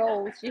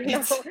 goals. You know,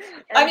 I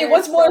and mean, they're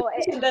what's more so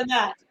efficient than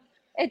that?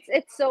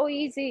 it's so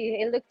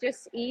easy. It looked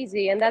just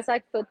easy, and that's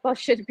like football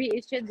should be.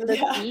 It should look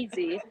Yeah.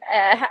 easy.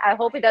 I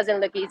hope it doesn't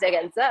look easy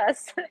against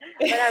us, but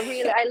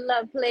I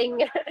love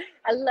playing.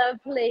 I love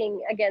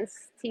playing against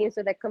teams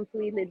with a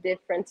completely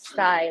different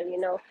style, you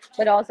know,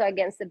 but also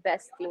against the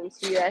best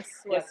teams. US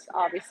was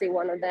obviously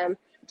one of them.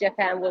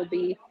 Japan will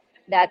be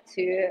that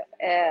too.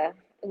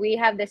 We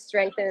have the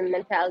strength and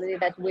mentality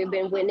that we've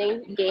been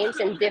winning games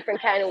in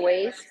different kind of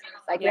ways.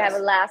 Like we have a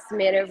last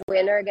minute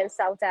winner against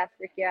South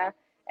Africa.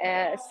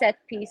 Set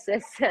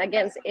pieces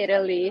against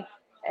Italy,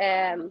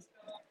 the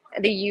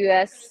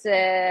US,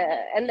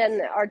 and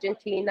then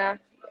Argentina.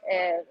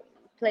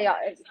 Play a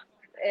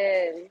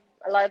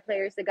lot of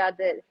players that got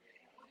the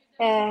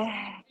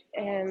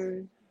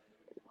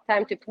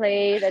time to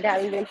play that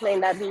haven't been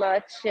playing that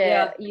much.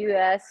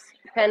 US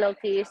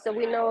penalties, so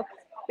we know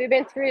we've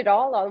been through it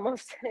all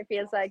almost. It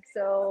feels like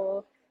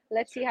so.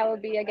 Let's see how it'll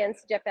be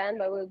against Japan,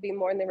 but we'll be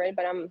more than ready.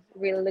 But I'm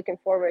really looking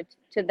forward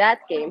to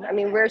that game. I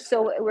mean, we're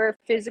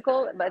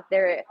physical, but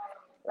they're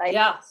like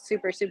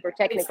super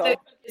technical.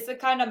 It's the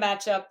kind of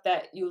matchup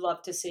that you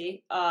love to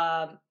see.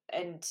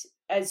 And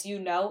as you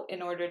know,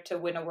 in order to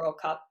win a World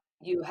Cup,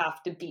 you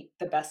have to beat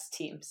the best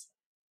teams.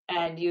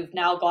 And you've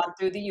now gone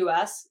through the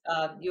US.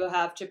 You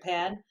have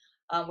Japan,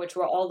 which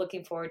we're all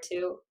looking forward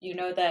to. You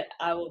know that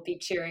I will be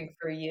cheering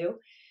for you.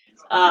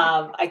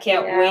 I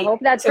can't wait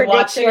to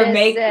watch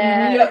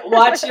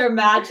watch your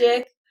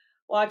magic,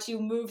 watch you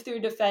move through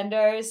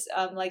defenders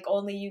like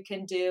only you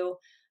can do.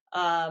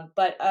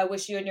 But I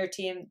wish you and your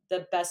team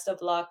the best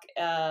of luck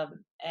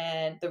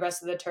and the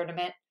rest of the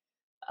tournament.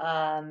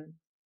 And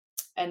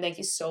thank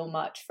you so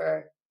much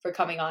for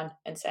coming on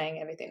and saying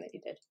everything that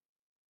you did.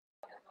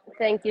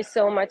 Thank you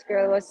so much,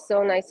 girl. It was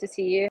so nice to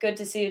see you. Good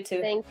to see you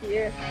too. Thank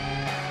you.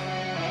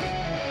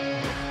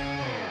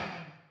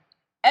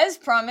 As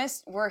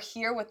promised, we're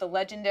here with the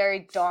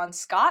legendary Dawn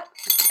Scott,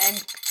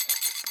 and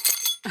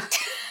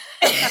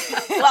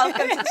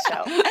welcome to the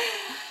show.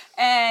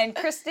 And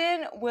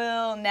Kristen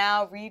will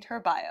now read her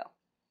bio.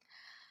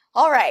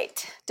 All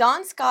right.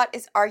 Dawn Scott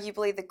is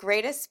arguably the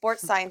greatest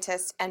sports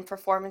scientist and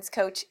performance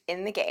coach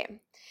in the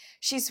game.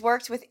 She's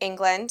worked with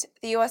England,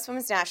 the U.S.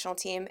 Women's National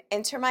Team,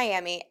 Inter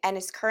Miami, and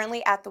is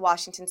currently at the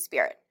Washington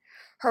Spirit.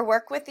 Her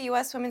work with the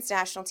U.S. Women's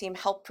National Team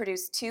helped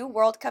produce 2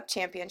 World Cup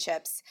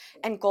championships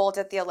and gold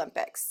at the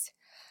Olympics.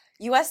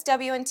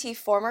 USWNT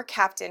former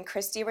captain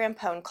Christy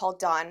Rampone called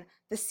Dawn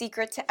the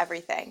secret to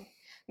everything.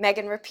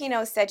 Megan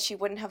Rapinoe said she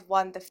wouldn't have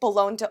won the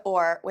Ballon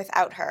d'Or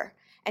without her,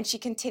 and she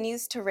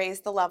continues to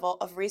raise the level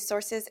of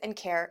resources and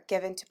care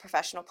given to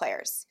professional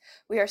players.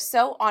 We are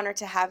so honored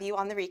to have you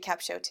on the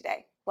recap show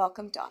today.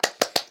 Welcome, Dawn.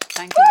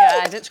 Thank you,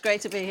 guys. It's great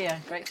to be here.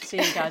 Great to see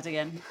you guys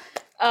again.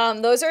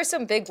 Those are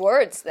some big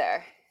words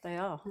there. They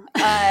are.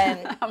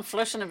 I'm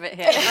flushing a bit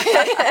here.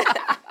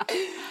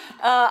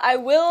 I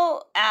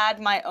will add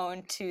my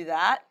own to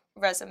that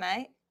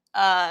resume.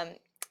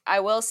 I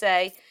will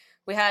say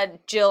we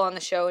had Jill on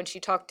the show, and she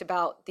talked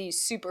about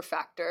these super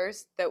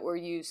factors that were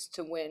used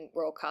to win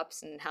World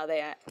Cups and how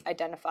they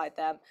identified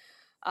them.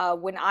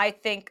 When I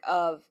think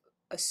of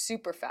a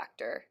super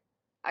factor,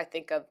 I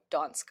think of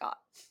Dawn Scott.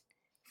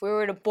 If we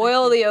were to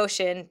boil the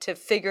ocean to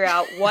figure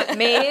out what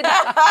made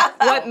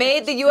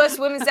the U.S.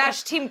 women's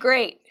national team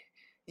great,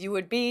 you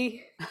would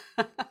be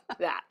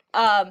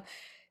that.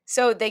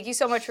 So thank you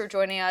so much for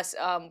joining us.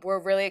 We're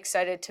really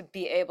excited to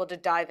be able to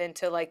dive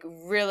into like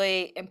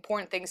really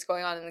important things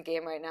going on in the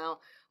game right now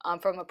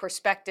from a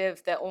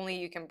perspective that only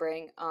you can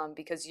bring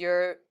because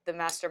you're the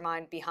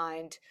mastermind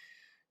behind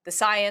the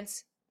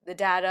science, the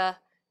data.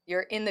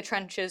 You're in the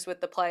trenches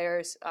with the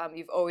players.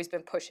 You've always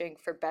been pushing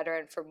for better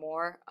and for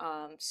more.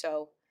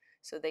 So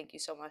thank you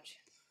so much.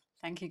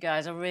 Thank you,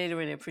 guys. I really,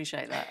 really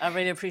appreciate that. I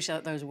really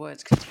appreciate those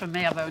words because for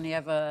me, I've only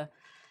ever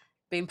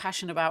been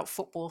passionate about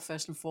football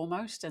first and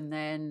foremost. And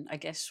then I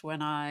guess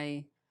when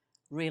I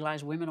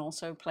realised women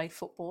also played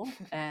football,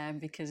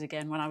 because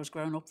again, when I was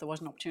growing up, there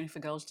was an opportunity for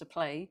girls to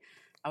play.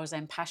 I was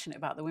then passionate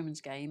about the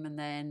women's game and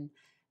then,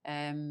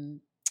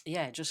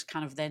 just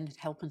kind of then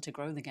helping to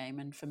grow the game.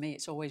 And for me,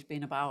 it's always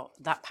been about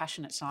that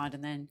passionate side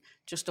and then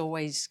just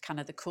always kind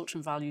of the culture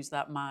and values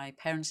that my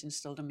parents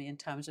instilled in me in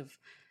terms of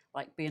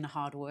like being a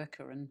hard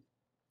worker. And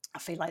I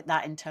feel like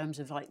that in terms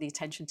of like the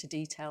attention to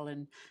detail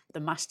and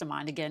the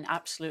mastermind, again,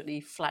 absolutely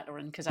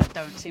flattering because I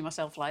don't see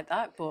myself like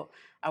that, but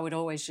I would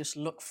always just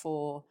look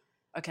for,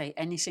 okay,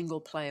 any single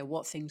player,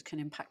 what things can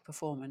impact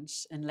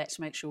performance and let's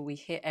make sure we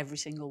hit every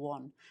single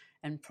one.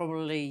 And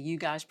probably you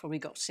guys probably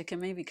got sick of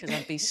me because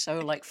I'd be so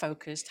like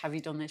focused. Have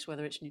you done this,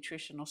 whether it's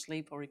nutrition or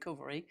sleep or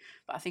recovery?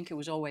 But I think it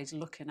was always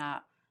looking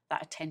at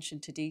that attention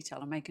to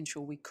detail and making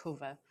sure we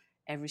cover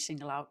every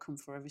single outcome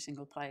for every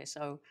single player.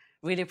 So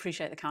really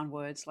appreciate the kind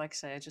words. Like I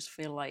say, I just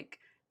feel like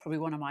probably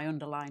one of my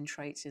underlying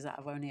traits is that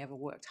I've only ever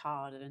worked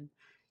hard and,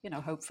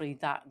 hopefully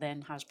that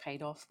then has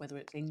paid off, whether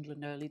it's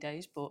England early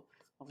days, but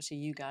obviously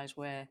you guys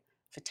were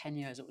for 10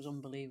 years, it was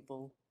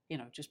unbelievable,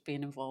 just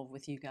being involved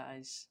with you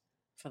guys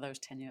for those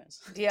 10 years.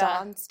 Yeah.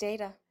 Dawn's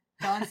data.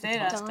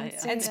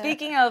 And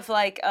speaking of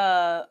like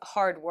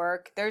hard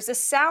work, there's a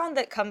sound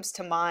that comes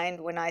to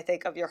mind when I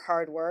think of your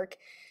hard work.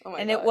 Oh my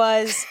and gosh. It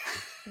was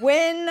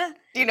when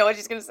Do you know what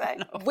she's gonna say?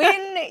 No.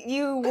 when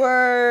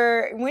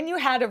you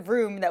had a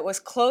room that was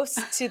close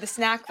to the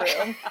snack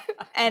room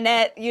and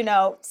at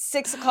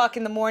 6:00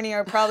 in the morning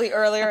or probably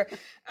earlier,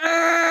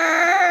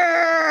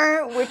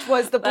 which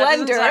was the blender. That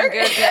doesn't sound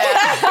good, yeah.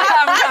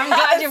 I'm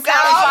glad you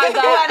clarified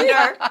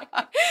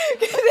that.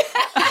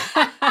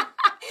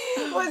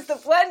 Was the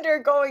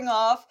blender going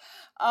off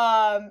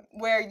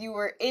where you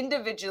were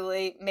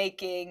individually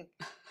making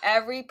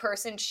every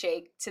person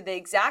shake to the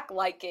exact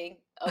liking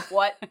of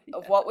what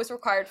was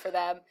required for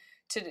them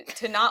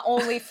to not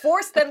only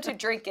force them to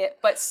drink it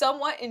but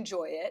somewhat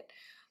enjoy it,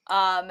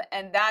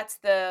 and that's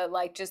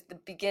just the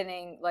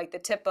beginning, like the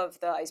tip of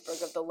the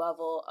iceberg of the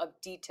level of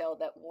detail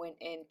that went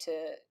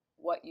into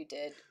what you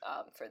did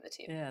for the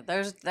team. Yeah,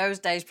 those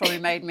days probably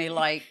made me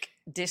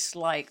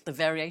dislike the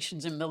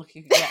variations in milk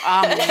you could get.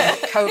 Almond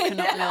milk,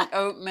 coconut milk,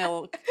 oat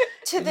milk.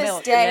 To this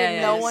milk. day,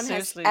 Yeah, no one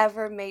seriously. has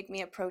ever made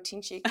me a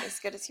protein shake as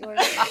good as yours.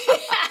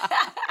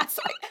 It's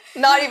like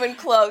not even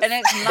close. And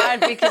it's mad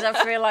because I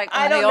feel like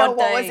I don't know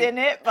what was in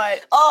it,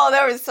 but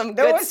there was some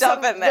good stuff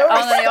in there. there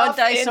was on the odd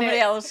stuff day in somebody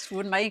it. else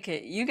would make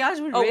it. You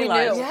guys would We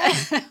realize. knew.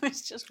 Yeah.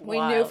 It's just We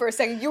wild. knew for a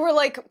second. You were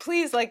like,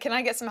 please, can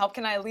I get some help?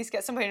 Can I at least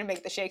get somebody to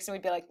make the shakes? And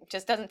we'd be like, it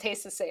just doesn't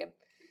taste the same.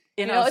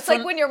 You know, it's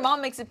like when your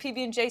mom makes a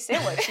PB&J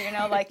sandwich,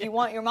 you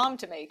want your mom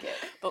to make it.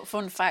 But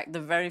fun fact,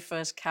 the very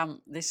first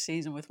camp this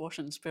season with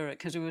Washington Spirit,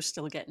 because we were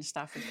still getting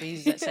staff with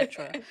visas,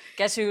 etc.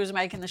 Guess who was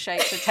making the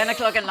shakes at 10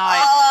 o'clock at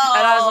night?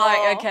 And I was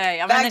like,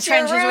 okay, I'm in the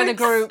trenches with a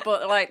group,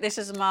 but this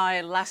is my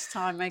last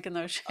time making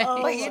those shakes.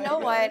 But you know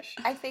what?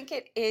 I think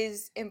it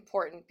is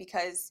important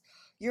because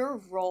your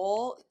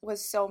role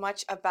was so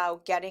much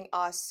about getting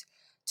us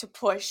to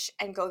push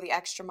and go the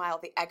extra mile,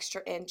 the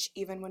extra inch,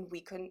 even when we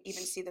couldn't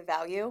even see the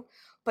value.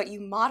 But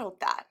you modeled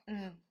that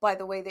by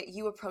the way that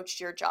you approached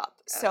your job.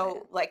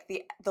 So like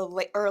the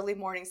early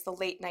mornings, the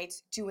late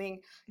nights,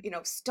 doing,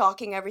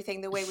 stalking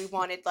everything the way we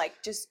wanted,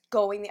 just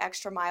going the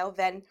extra mile.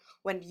 Then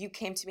when you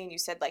came to me and you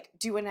said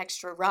do an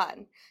extra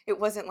run, it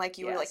wasn't like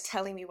you were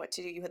telling me what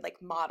to do. You had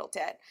modeled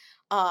it.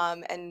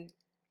 And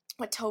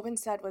what Tobin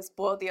said was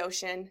boil the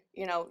ocean.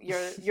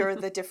 You're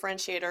the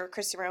differentiator.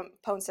 Christy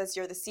Ramone says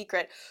you're the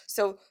secret.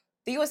 So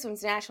the U.S.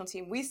 Women's National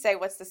Team, we say,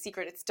 what's the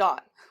secret? It's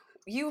Dawn.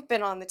 You've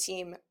been on the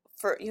team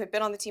with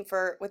the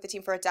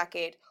team for a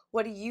decade.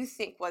 What do you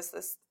think was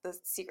the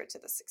secret to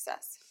the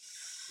success?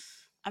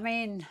 I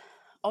mean,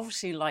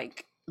 obviously,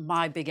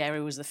 my big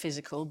area was the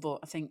physical, but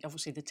I think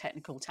obviously the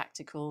technical,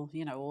 tactical,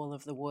 all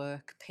of the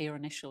work, peer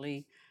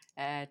initially,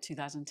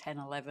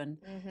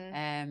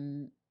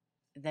 2010-11.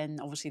 Then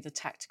obviously the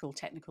tactical,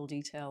 technical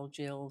detail,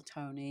 Jill,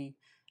 Tony,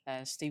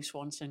 Steve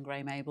Swanson,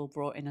 Gray Mabel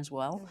brought in as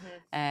well.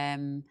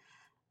 I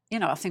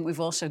think we've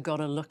also got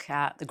to look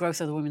at the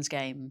growth of the women's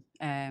game.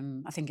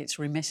 I think it's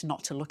remiss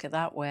not to look at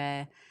that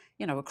where,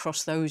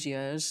 across those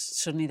years,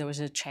 suddenly there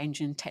was a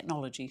change in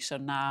technology. So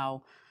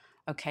now,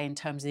 okay, in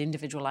terms of the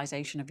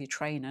individualization of your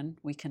training,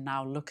 we can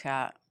now look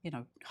at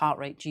heart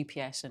rate,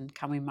 GPS, and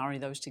can we marry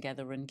those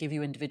together and give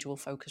you individual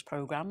focus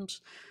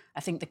programs?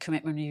 I think the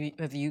commitment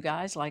of you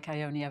guys, like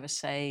I only ever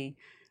say,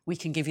 we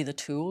can give you the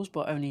tools,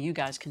 but only you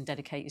guys can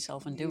dedicate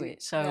yourself and do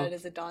it. So that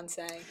is a Dawn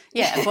saying.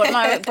 Yeah,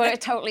 but it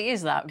totally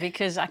is that,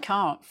 because I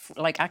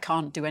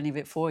can't do any of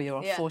it for you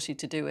or force you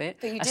to do it.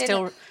 But you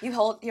did. You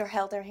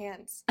held their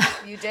hands.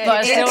 You did. But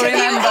I still remember.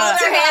 You held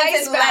their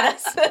hands and led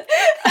us. But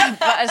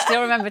I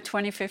still remember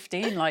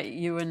 2015. Like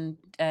you and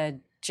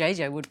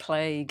JJ would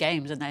play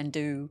games and then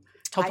do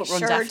top-up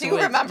runs afterwards. Do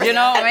remember you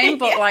know that. what I mean?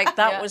 But like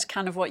that was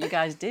kind of what you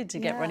guys did to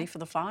get ready for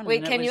the final.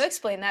 Wait, can you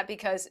explain that?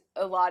 Because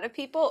a lot of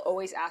people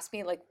always ask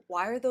me, like,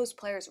 why are those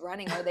players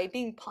running? Are they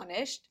being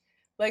punished?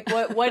 Like,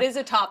 what is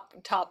a top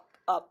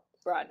up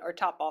run or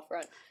top off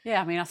run?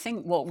 Yeah, I mean, I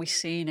think what we've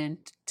seen in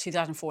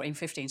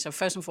 2014-15. So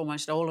first and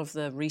foremost, all of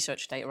the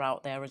research data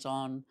out there is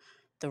on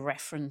the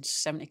reference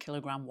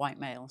 70-kilogram white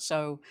male.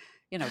 So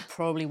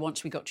probably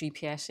once we got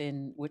GPS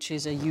in, which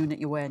is a unit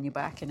you wear on your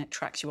back and it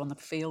tracks you on the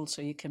field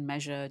so you can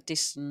measure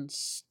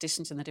distance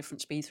in the different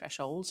speed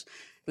thresholds,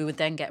 we would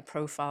then get a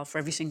profile for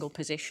every single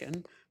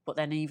position, but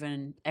then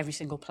even every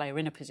single player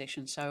in a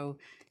position. So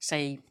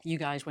say you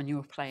guys, when you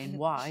were playing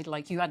wide,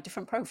 like you had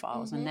different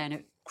profiles, and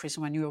then Chris,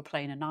 when you were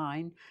playing a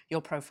 9,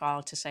 your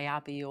profile to say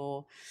Abby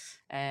or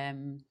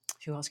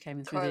who else came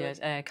in through the years?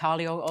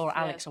 Carly or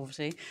Alex,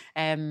 obviously,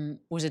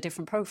 was a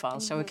different profile.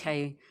 So,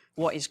 okay,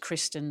 what is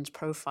Kristen's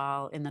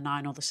profile in the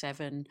 9 or the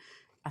 7?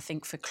 I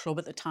think for club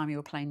at the time you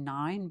were playing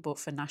 9, but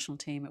for national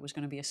team it was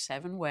going to be a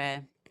 7,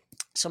 where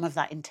some of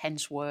that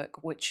intense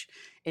work, which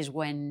is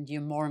when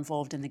you're more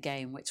involved in the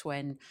game, which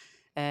when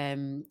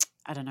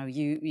I don't know,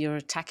 you're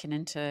attacking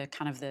into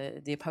kind of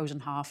the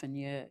opposing half and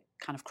you're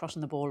kind of crossing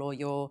the ball, or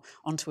you're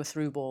onto a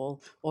through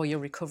ball, or you're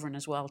recovering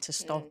as well to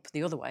stop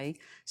the other way.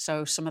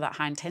 So some of that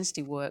high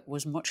intensity work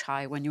was much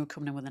higher when you were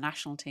coming in with the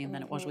national team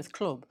than it was with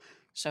club.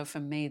 So for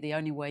me, the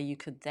only way you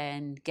could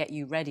then get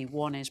you ready,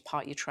 one is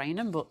part of your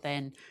training, but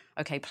then,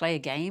 okay, play a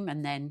game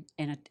and then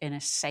in a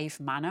safe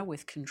manner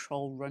with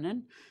control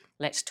running,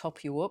 let's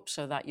top you up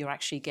so that you're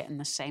actually getting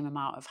the same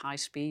amount of high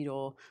speed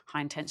or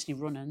high intensity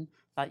running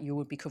that you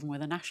would be covering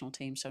with a national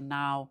team. So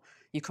now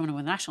you're coming in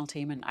with a national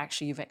team and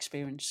actually you've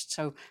experienced,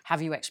 so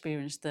have you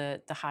experienced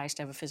the highest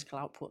ever physical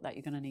output that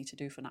you're going to need to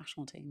do for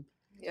national team?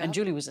 Yeah. And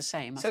Julie was the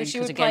same. So she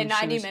would play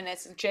 90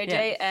 minutes.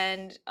 JJ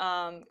and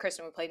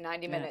Kristen would play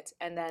 90 minutes,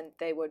 and then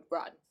they would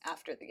run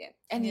after the game.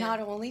 And not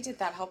only did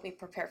that help me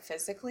prepare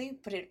physically,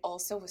 but it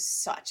also was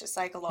such a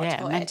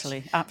psychological edge.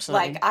 Mentally,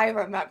 absolutely. Like I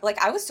remember, like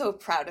I was so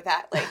proud of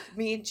that. Like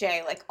me and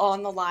Jay, like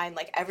on the line,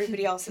 like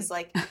everybody else is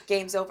like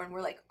game's over, and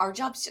we're like our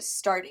job's just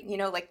starting.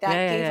 Like that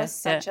gave us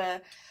such a.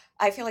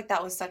 I feel like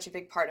that was such a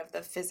big part of the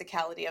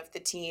physicality of the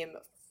team.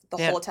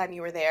 The whole time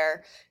you were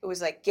there, it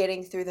was like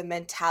getting through the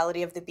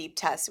mentality of the beep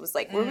test. It was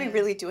like, were we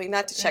really doing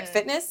that to check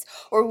fitness,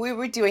 or we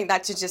were doing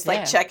that to just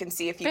like check and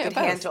see if you could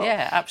handle?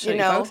 Yeah,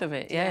 absolutely, both of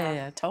it.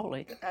 Yeah,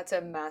 totally. That's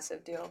a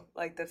massive deal,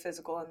 like the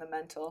physical and the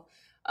mental.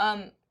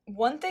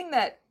 One thing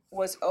that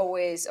was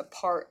always a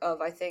part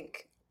of, I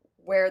think,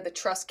 where the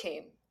trust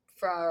came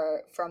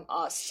from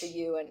us to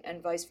you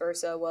and vice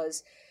versa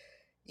was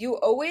you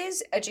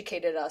always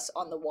educated us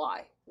on the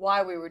why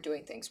we were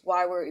doing things,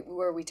 why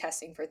were we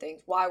testing for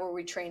things, why were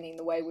we training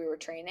the way we were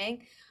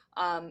training.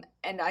 And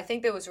I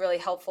think that was really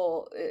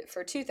helpful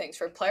for two things,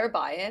 for player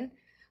buy-in,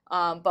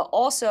 but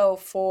also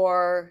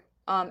for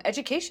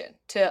education,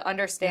 to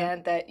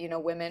understand that,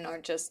 women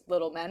aren't just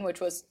little men, which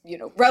was,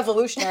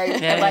 revolutionary.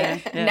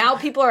 Now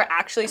people are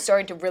actually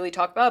starting to really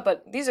talk about it,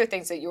 but these are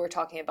things that you were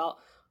talking about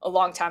a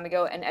long time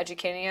ago and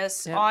educating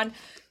us on.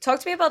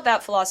 Talk to me about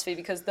that philosophy,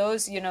 because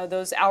those,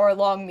 those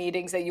hour-long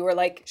meetings that you were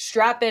like,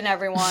 strap in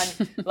everyone,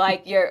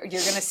 like you're going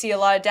to see a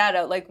lot of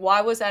data. Like,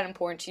 why was that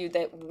important to you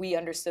that we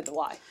understood the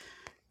why?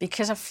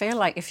 Because I feel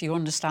like if you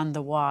understand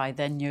the why,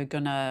 then you're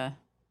going to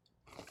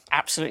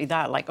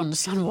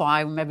understand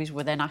why. Maybe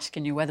we're then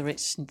asking you whether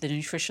it's the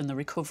nutrition, the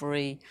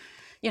recovery,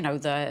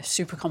 the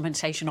super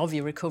compensation of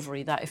your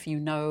recovery, that if you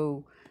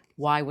know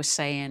why we're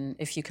saying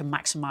if you can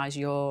maximize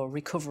your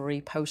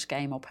recovery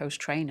post-game or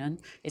post-training,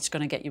 it's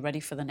going to get you ready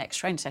for the next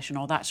training session,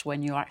 or that's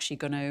when you're actually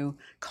going to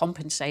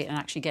compensate and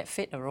actually get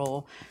fitter.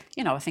 Or,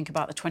 I think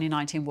about the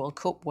 2019 World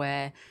Cup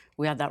where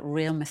we had that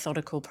real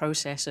methodical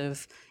process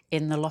of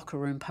in the locker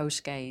room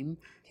post-game,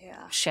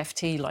 Chef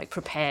T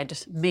prepared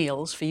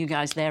meals for you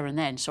guys there and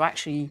then. So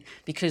actually,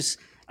 because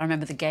I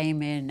remember the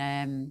game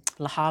in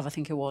Le Havre, I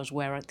think it was,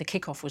 where the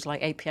kickoff was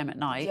like 8 p.m. at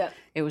night. Yeah.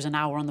 It was an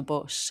hour on the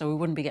bus, so we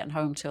wouldn't be getting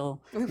home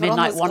till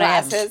midnight, 1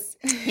 a.m.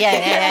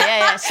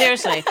 Yeah,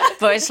 seriously.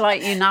 But it's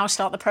like you now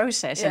start the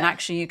process, and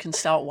actually you can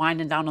start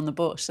winding down on the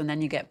bus, and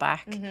then you get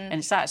back, and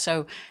it's that.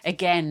 So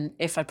again,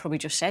 if I probably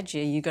just said to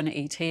you, you're going to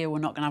eat here, we're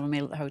not going to have a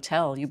meal at the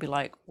hotel, you'd be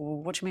like,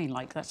 well, what do you mean?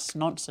 Like, that's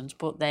nonsense.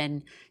 But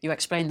then you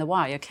explain the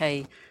why.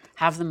 Okay,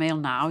 have the meal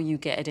now, you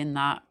get it in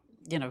that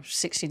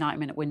 60,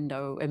 90-minute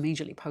window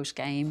immediately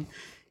post-game.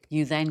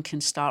 You then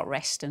can start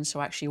resting, so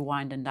actually you're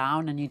winding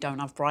down and you don't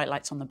have bright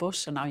lights on the bus,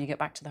 so now you get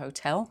back to the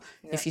hotel.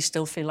 If you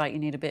still feel like you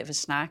need a bit of a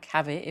snack,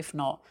 have it. If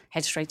not,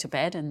 head straight to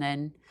bed, and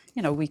then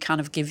we kind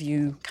of give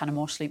you kind of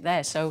more sleep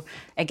there. So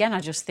again, I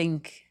just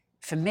think,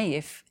 for me,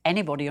 if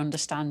anybody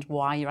understands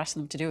why you're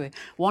asking them to do it,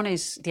 one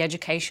is the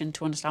education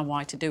to understand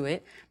why to do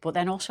it, but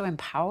then also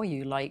empower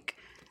you. Like,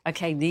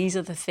 okay, these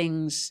are the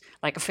things,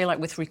 like I feel like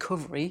with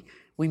recovery,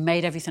 we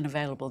made everything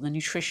available. The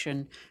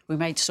nutrition, we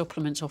made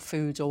supplements or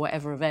foods or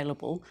whatever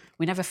available.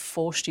 We never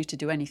forced you to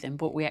do anything,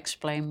 but we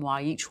explained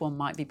why each one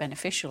might be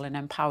beneficial and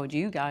empowered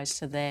you guys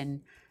to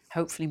then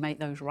hopefully make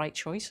those right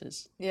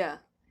choices. Yeah.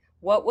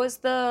 What was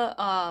the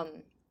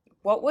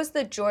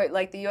joy?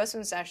 Like the U.S.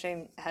 Women's National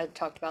Team had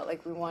talked about,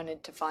 like we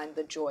wanted to find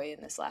the joy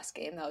in this last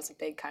game. That was a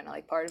big kind of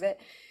like part of it.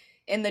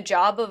 In the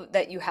job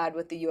that you had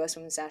with the U.S.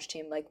 Women's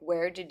National Team, like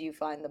where did you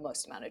find the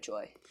most amount of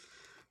joy?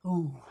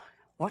 Oh,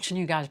 watching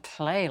you guys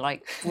play,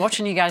 like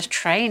watching you guys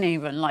train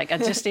even. Like I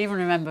just even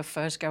remember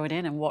first going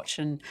in and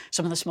watching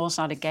some of the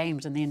small-sided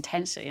games and the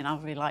intensity, and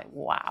I'd be like,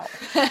 wow.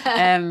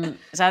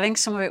 So I think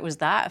some of it was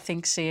that. I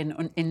think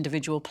seeing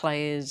individual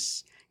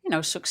players,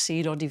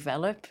 succeed or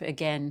develop.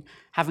 Again,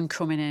 having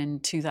come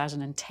in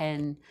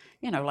 2010,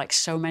 like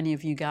so many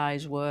of you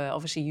guys were,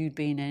 obviously you'd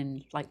been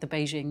in like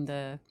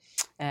the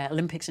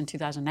Olympics in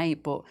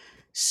 2008, but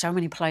so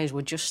many players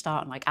were just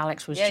starting. Like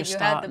Alex was just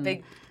starting. Yeah, you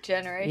had the big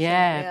generation.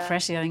 Yeah,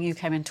 Pressy, I think you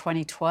came in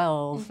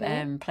 2012,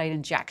 played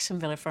in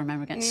Jacksonville, if I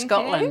remember, against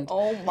Scotland.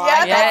 Oh my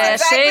God. Yeah,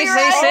 that's exactly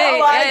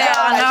right. Yeah,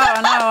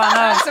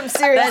 I know. Some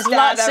serious There's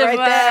lots of, right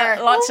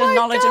there. Lots of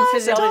knowledge and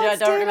physiology I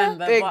don't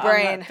remember. Big but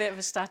brain. I'm a bit of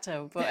a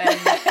stato. But,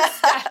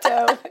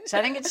 Stato. So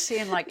I think it's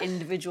seeing like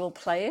individual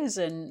players,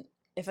 and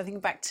if I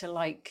think back to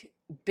like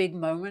big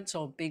moments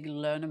or big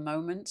learner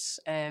moments,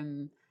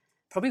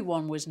 probably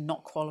one was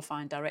not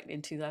qualifying directly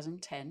in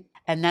 2010.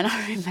 And then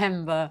I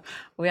remember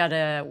we had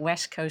a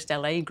West Coast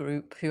LA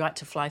group who had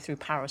to fly through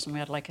Paris, and we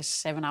had like a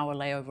 7-hour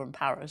layover in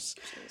Paris.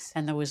 Jeez.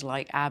 And there was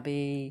like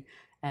Abby,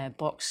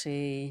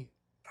 Boxy,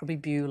 probably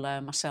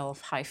Beulah, myself,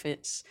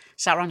 Heifetz,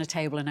 sat around a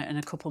table and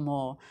a couple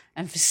more.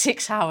 And for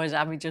 6 hours,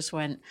 Abby just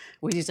went,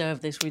 we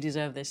deserve this,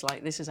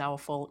 like this is our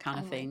fault kind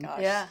of thing.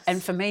 Yeah.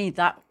 And for me,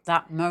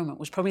 that moment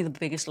was probably the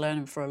biggest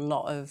learning for a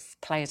lot of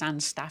players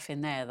and staff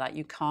in there, that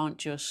you can't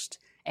just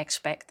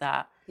expect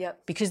that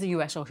because the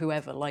US or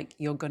whoever, like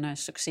you're gonna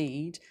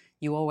succeed.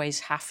 You always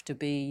have to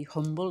be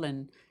humble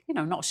and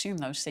not assume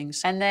those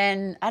things. And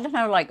then I don't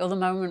know, like other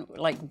moment,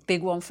 like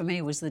big one for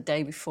me was the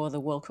day before the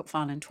World Cup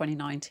final in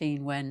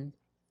 2019 when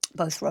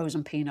both Rose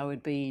and Pino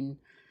had been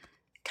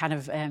kind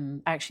of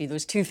actually there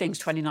was two things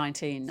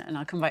 2019, and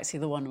I'll come back to the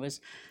other one,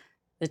 was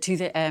the two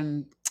that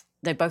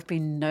they'd both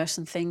been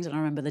nursing things, and I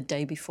remember the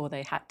day before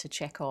they had to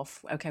check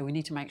off, okay, we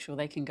need to make sure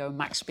they can go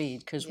max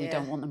speed because we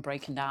don't want them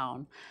breaking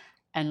down.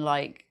 And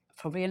like,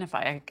 probably in a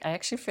fight, I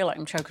actually feel like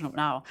I'm choking up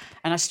now.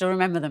 And I still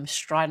remember them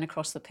striding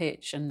across the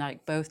pitch and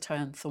like both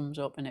turned thumbs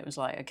up, and it was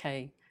like,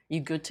 okay, you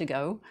good to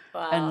go?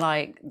 Wow. And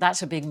like,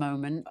 that's a big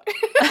moment.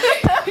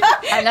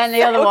 And then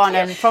the other one,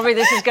 and probably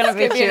this is going to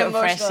be cute and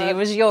Pressy, it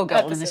was your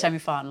goal in the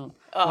semi-final.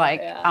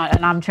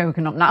 And I'm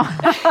choking up now.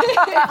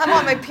 I'm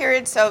on my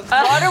period, so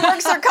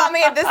waterworks are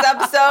coming in this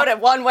episode in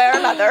one way or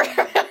another.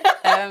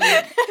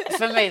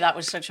 For me, that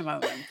was such a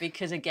moment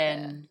because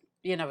again,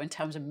 in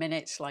terms of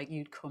minutes, like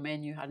you'd come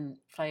in, you hadn't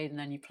played, and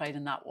then you played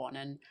in that one,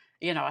 and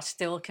I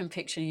still can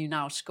picture you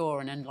now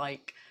scoring and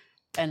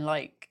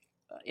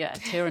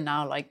tearing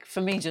now. Like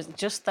for me,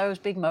 just those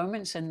big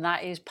moments, and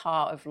that is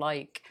part of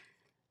like,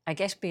 I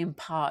guess being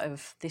part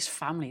of this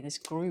family, this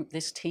group,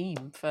 this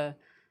team for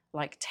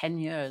like 10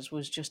 years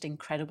was just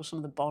incredible. Some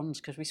of the bonds,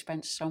 because we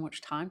spent so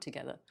much time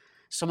together.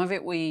 Some of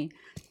it we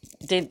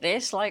did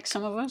this, like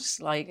some of us,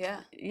 like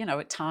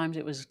at times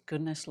it was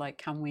goodness, like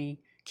can we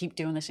keep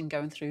doing this and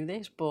going through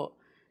this? But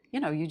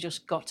you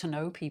just got to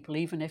know people,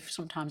 even if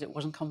sometimes it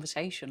wasn't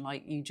conversation.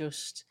 Like you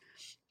just,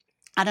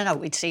 I don't know,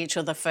 we'd see each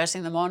other first thing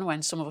in the morning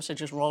when some of us are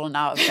just rolling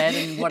out of bed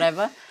and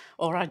whatever,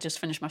 or I'd just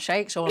finish my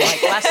shakes, or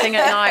like last thing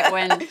at night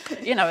when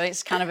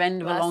it's kind of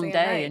end of a long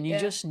day and you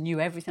just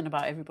knew everything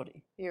about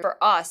everybody. For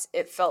us,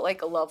 it felt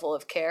like a level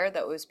of care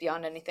that was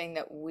beyond anything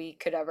that we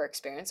could ever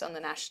experience on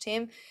the national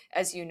team.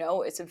 As you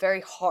know, it's a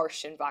very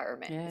harsh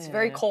environment. It's a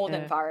very cold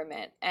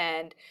environment,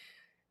 and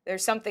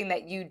there's something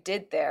that you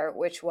did there,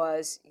 which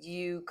was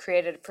you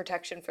created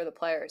protection for the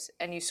players,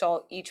 and you saw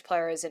each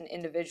player as an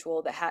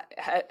individual that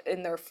had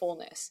in their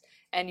fullness,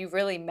 and you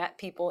really met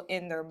people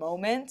in their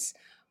moments,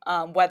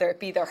 whether it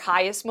be their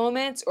highest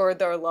moments or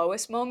their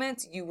lowest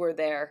moments. You were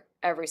there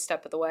every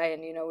step of the way,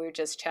 and we were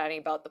just chatting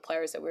about the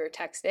players that we were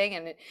texting,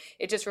 and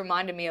it just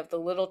reminded me of the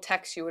little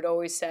texts you would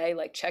always say,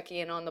 like checking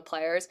in on the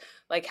players,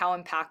 like how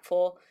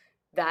impactful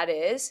that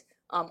is,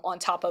 on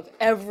top of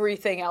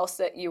everything else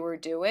that you were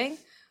doing.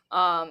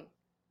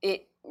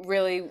 It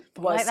really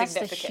was that's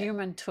significant. The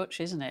human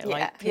touch, isn't it?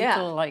 Like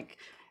people like,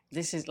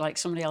 this is like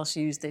somebody else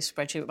used this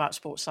spreadsheet about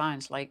sports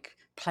science. Like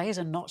players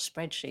are not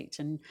spreadsheets,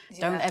 and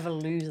don't ever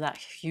lose that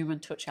human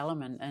touch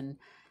element. And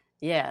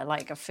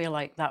like I feel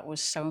like that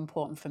was so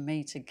important for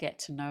me to get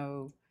to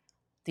know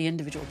the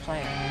individual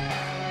player.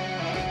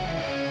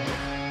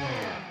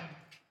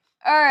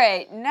 All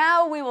right,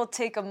 now we will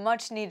take a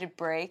much needed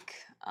break.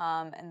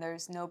 and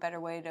there's no better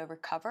way to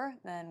recover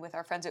than with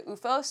our friends at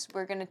UFOS.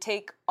 We're going to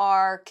take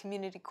our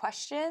community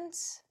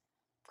questions.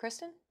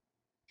 Kristen?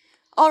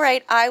 All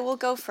right, I will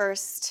go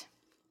first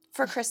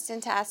for Kristen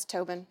to ask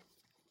Tobin.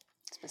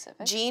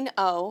 Specific. Jean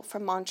O.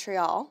 from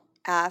Montreal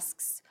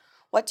asks,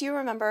 what do you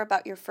remember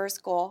about your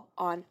first goal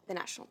on the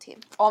national team?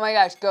 Oh my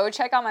gosh, go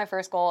check out my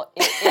first goal.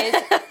 It is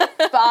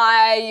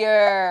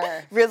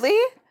fire. Really?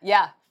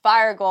 Yeah,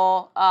 fire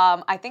goal.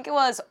 I think it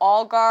was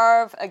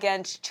Algarve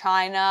against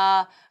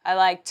China.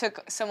 I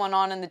took someone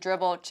on in the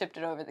dribble, chipped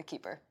it over the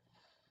keeper.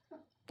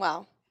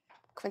 Wow.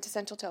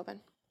 Quintessential Tobin.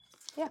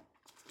 Yeah.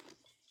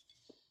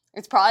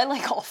 It's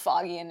probably all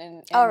foggy and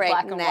in All right,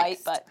 black and white,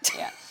 but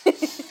yeah.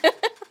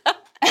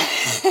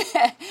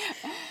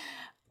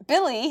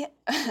 Billy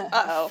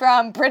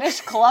from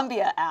British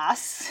Columbia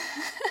asks,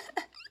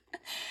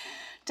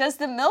 does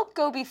the milk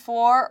go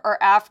before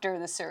or after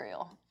the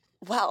cereal?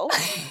 Well,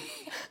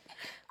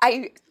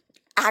 I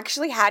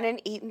actually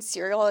hadn't eaten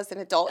cereal as an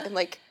adult in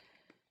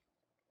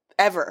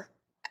ever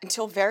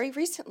until very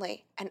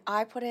recently. And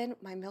I put in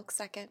my milk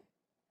second.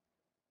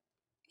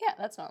 Yeah,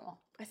 that's normal.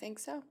 I think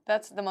so.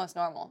 That's the most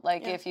normal.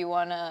 If you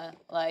want to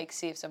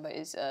see if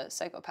somebody's a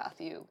psychopath,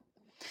 you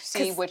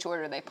see which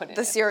order they put it in.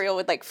 The cereal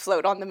would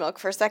float on the milk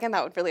for a second.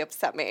 That would really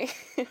upset me.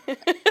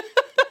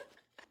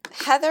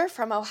 Heather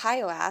from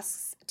Ohio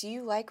asks, do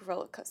you like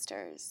roller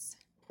coasters?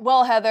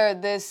 Well, Heather,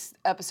 this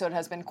episode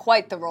has been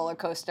quite the roller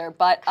coaster,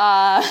 but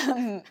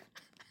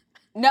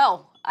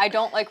no, I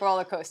don't like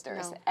roller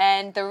coasters. No.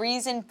 And the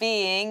reason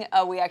being,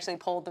 we actually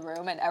polled the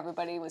room and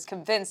everybody was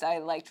convinced I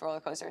liked roller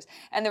coasters.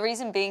 And the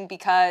reason being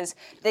because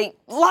they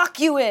lock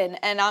you in,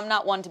 and I'm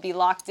not one to be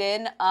locked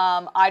in.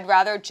 I'd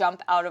rather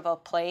jump out of a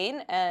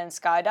plane and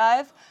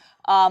skydive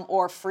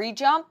or free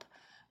jump.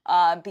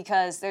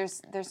 Because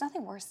there's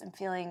nothing worse than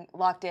feeling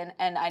locked in,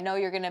 and I know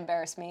you're going to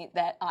embarrass me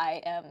that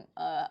I am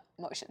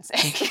motion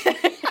sick.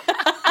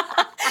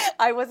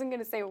 I wasn't going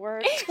to say a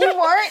word. You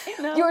weren't?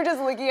 No. You were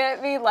just looking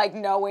at me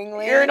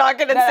knowingly. You're not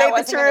going to say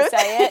the truth.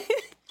 Say it.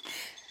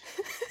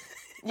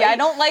 Yeah, I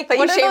don't like. But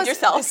what you are shaved those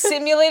yourself.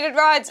 Simulated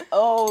rides?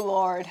 Oh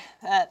Lord,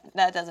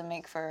 that doesn't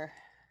make for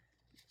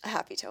A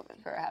happy Tobin.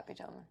 a happy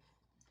Tobin.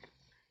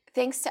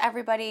 Thanks to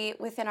everybody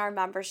within our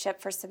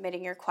membership for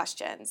submitting your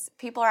questions.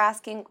 People are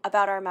asking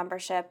about our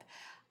membership.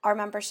 Our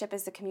membership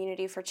is the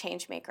community for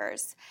change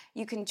makers.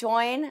 You can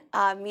join,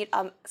 meet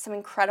some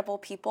incredible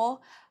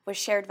people with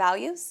shared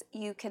values.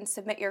 You can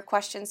submit your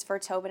questions for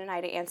Tobin and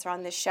I to answer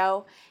on this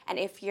show. And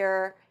if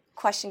your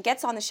question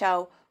gets on the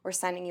show, we're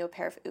sending you a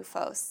pair of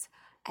UFOs.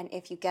 And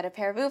if you get a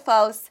pair of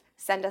UFOs,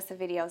 send us a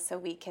video so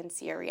we can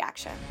see your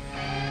reaction.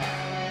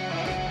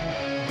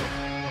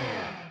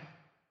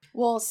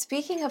 Well,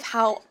 speaking of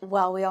how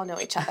well we all know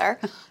each other,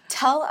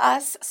 tell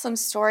us some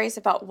stories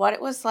about what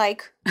it was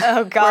like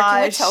working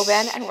with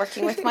Tobin and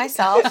working with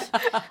myself.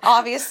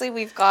 Obviously,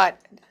 we've got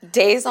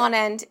days on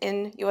end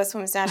in U.S.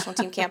 Women's National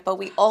Team Camp, but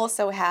we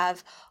also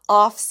have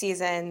off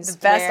seasons.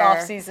 The best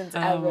off seasons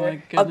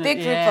ever. A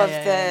big group of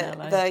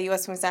the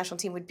U.S. Women's National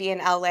Team would be in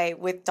L.A.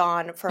 with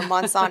Dawn for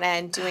months on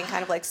end doing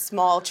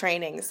small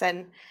trainings,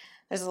 and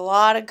there's a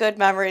lot of good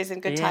memories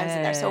and good times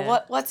in there.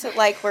 So what's it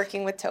like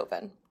working with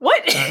Tobin?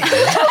 What?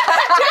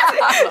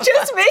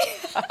 just me?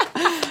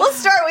 We'll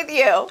start with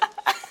you.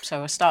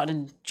 So I started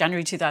in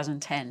January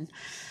 2010.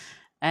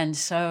 And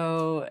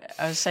so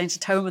I was saying to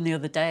Tobin the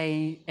other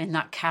day in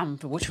that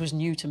camp, which was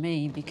new to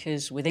me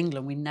because with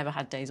England, we never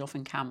had days off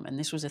in camp. And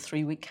this was a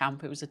 3-week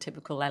camp. It was a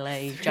typical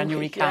LA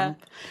January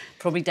camp.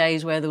 Probably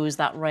days where there was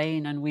that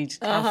rain and we'd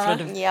have a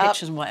flood of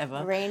pictures and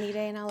whatever. Rainy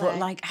day in LA. But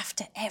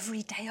after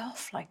every day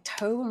off,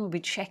 Tobin would be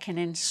checking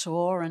in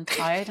sore and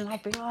tired. And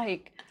I'd be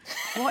like,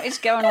 what is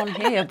going on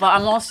here? But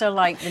I'm also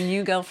the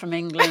new girl from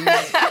England.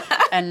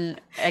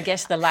 And I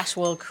guess the last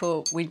World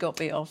Cup, we got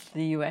beat off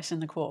the US in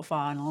the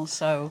quarterfinals.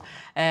 So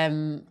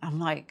I'm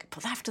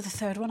but after the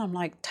third one, I'm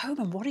like,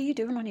 Tobin, what are you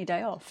doing on your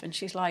day off? And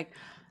she's like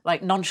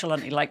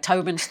nonchalantly,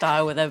 Tobin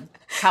style with a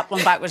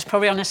Kaplan backwards,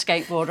 probably on a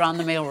skateboard around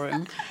the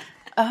mealroom.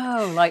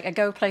 Oh, I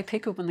go play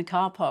pickup in the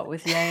car park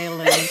with Yale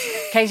and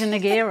Kate and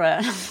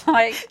Nagira. That's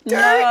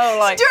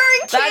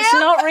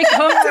not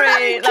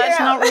recovery. That's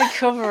not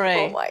recovery.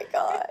 Oh my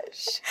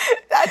gosh.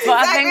 That's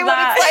exactly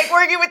what it's like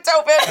working with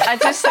Tobin. I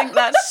just think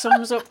that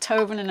sums up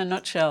Tobin in a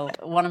nutshell.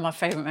 One of my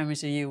favourite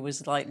memories of you was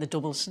the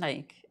double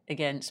snake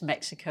against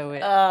Mexico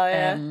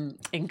in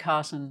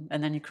Carson,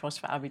 and then you cross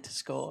for Abby to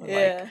score.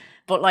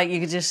 But you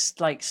could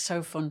just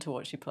so fun to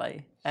watch you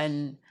play,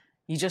 and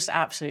you just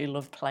absolutely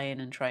love playing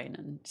and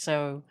training.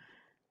 So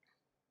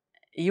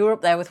you were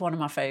up there with one of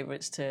my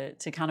favourites to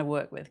kind of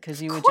work with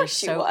because you were just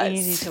so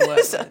easy to work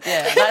with.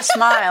 Yeah, that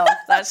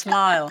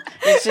smile.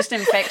 It's just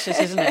infectious,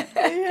 isn't it?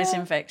 Yeah. It's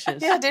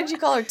infectious. Yeah, didn't you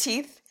call her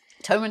teeth?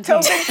 Tobin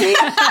teeth.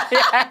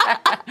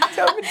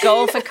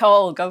 Goal for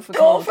Cole. Go for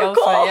Cole. Go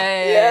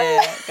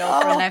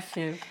for a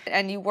nephew.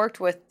 And you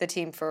worked with the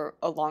team for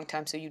a long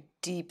time, so you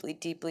deeply,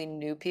 deeply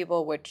knew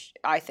people, which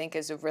I think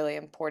is a really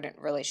important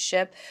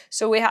relationship.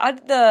 So we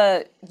had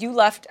you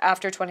left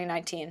after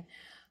 2019,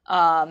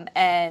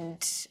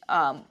 and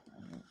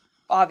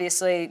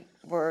obviously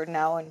we're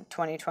now in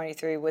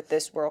 2023 with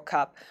this World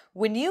Cup.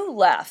 When you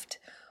left,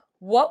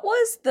 what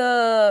was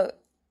the,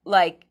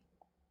 like,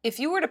 if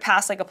you were to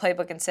pass like a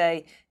playbook and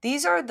say,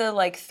 these are the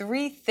like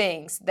 3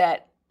 things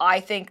that I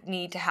think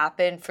need to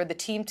happen for the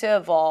team to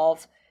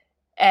evolve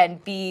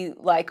and be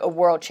like a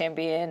world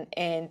champion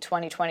in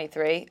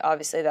 2023.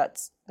 Obviously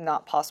that's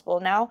not possible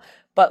now,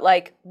 but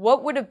like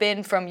what would have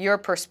been from your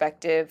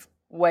perspective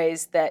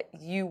ways that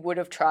you would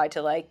have tried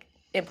to like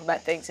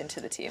implement things into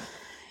the team?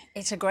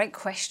 It's a great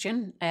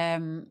question.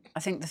 I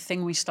think the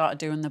thing we started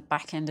doing the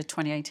back end of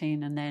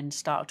 2018 and then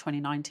start of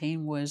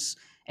 2019 was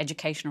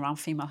education around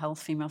female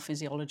health, female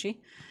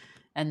physiology.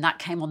 And that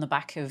came on the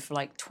back of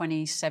like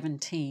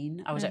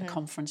 2017. I was at a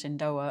conference in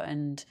Doha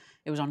and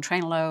it was on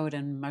Train Load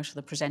and most of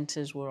the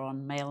presenters were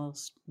on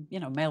males,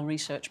 male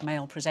research,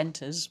 male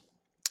presenters.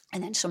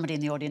 And then somebody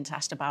in the audience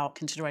asked about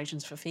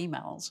considerations for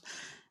females.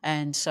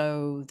 And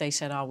so they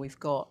said, we've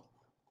got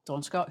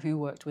Dawn Scott, who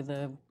worked with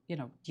the,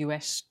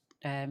 US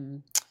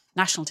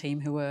national team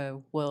who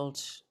were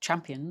world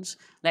champions.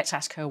 Let's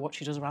ask her what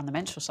she does around the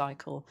menstrual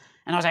cycle.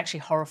 And I was actually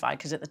horrified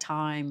because at the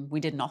time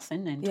we did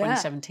nothing in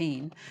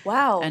 2017.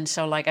 Wow. And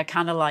so I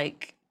kind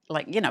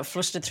of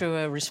flustered through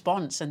a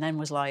response and then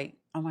was like,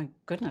 oh my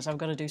goodness, I've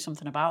got to do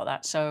something about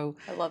that. So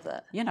I love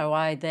that.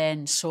 I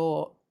then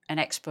sought an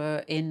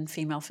expert in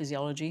female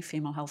physiology,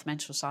 female health,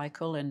 menstrual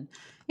cycle, and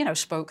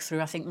spoke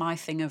through. I think my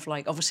thing of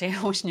like, obviously I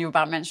always knew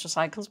about menstrual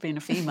cycles being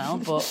a female,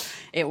 but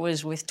it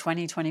was with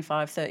 20,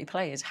 25, 30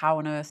 players. How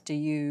on earth do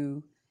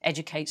you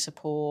educate,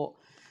 support?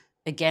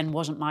 Again,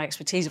 wasn't my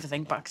expertise. If I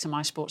think back to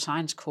my sports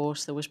science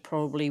course, there was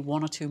probably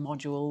 1 or 2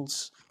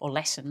 modules or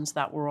lessons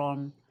that were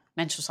on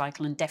menstrual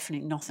cycle and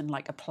definitely nothing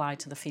like applied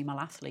to the female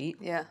athlete.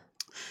 Yeah.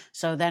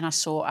 So then I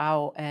sought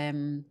out,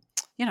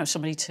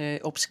 somebody to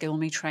upskill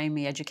me, train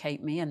me,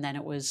 educate me. And then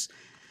it was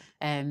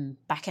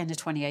back end of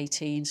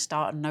 2018,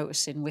 started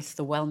noticing with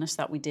the wellness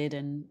that we did.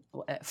 And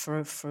for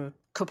a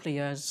couple of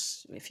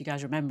years, if you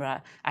guys remember,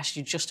 I asked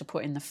you just to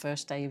put in the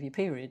first day of your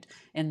period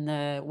in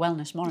the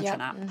wellness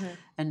monitoring app.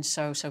 And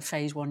so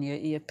phase 1,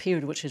 your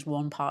period, which is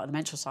one part of the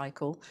menstrual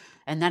cycle.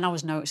 And then I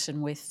was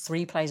noticing with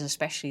 3 players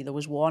especially, there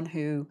was one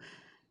who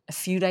a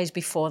few days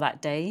before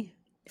that day,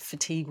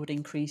 fatigue would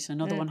increase.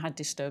 Another one had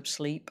disturbed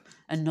sleep.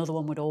 Another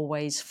one would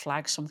always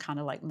flag some kind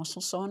of like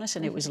muscle soreness.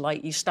 And it was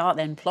like, you start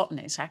then plotting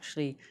it. It's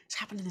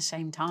happening at the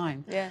same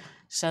time. Yeah.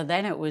 So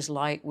then it was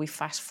like, we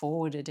fast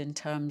forwarded in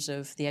terms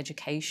of the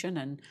education,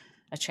 and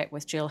I checked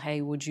with Jill,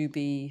 hey, would you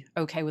be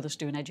okay with us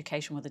doing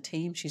education with the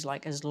team? She's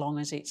like, as long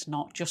as it's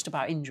not just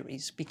about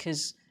injuries,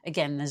 because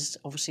again, there's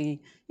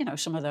obviously,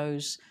 some of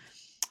those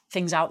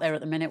things out there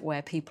at the minute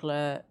where people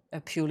are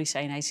purely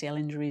saying ACL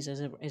injuries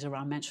is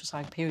around menstrual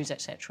cycle periods,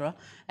 etc.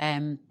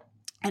 And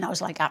I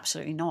was like,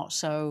 absolutely not.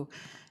 So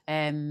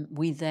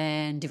we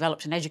then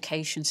developed an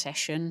education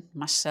session,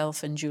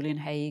 myself and Julian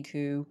Haig,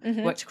 who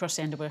worked across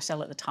the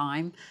NWSL at the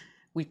time.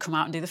 We'd come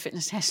out and do the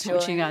fitness test,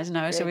 which you guys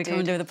know. So we'd come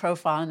and do the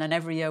profile, and then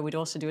every year we'd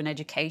also do an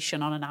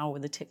education on an hour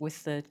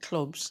with the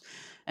clubs.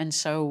 And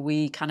so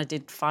we kind of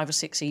did 5 or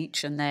 6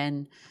 each, and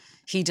then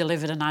he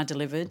delivered and I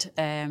delivered.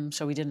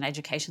 So we did an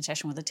education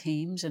session with the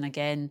teams. And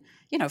again,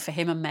 for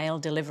him, a male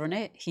delivering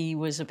it, he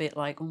was a bit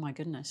like, oh my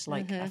goodness,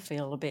 I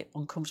feel a bit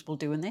uncomfortable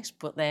doing this.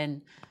 But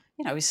then,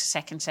 his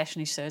second session,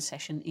 his third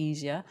session,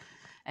 easier.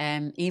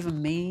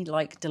 Even me,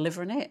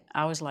 delivering it,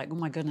 I was like, oh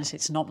my goodness,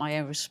 it's not my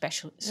area of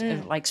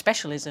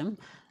specialism.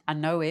 I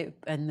know it.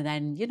 And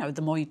then,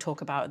 the more you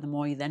talk about it, the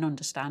more you then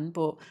understand.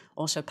 But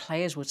also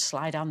players would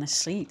slide down the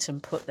seats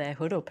and put their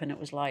hood up. And it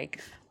was like,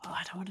 oh,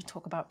 I don't want to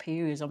talk about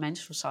periods or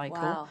menstrual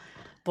cycle. Wow.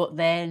 But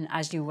then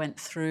as you went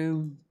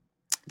through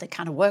the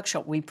kind of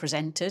workshop we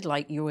presented,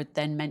 you were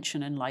then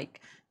mentioning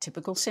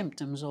typical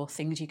symptoms or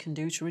things you can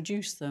do to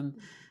reduce them.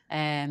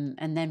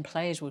 And then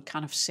players would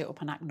kind of sit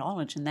up and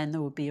acknowledge, and then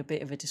there would be a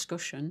bit of a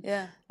discussion.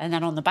 Yeah. And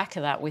then on the back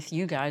of that, with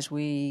you guys,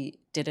 we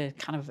did a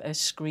kind of a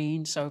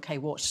screen. So, okay,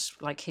 what's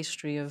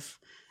history of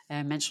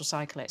menstrual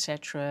cycle,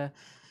 etc.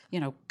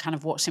 Kind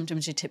of what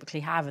symptoms you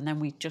typically have. And then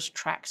we just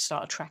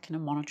started tracking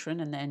and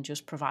monitoring, and then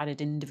just provided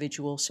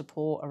individual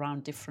support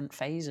around different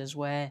phases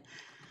where,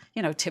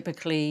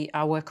 typically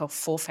I work off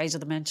 4 phases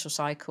of the menstrual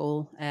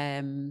cycle.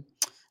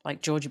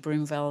 Georgia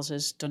Broomvels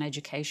has done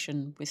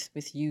education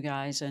with you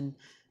guys, and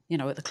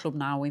at the club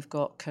now we've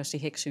got Kirsty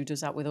Hicks who does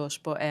that with us.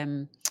 But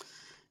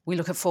we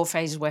look at 4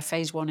 phases where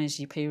phase 1 is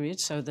your period,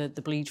 so the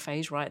bleed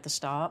phase right at the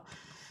start.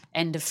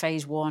 End of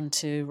phase 1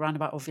 to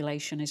roundabout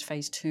ovulation is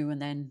phase 2,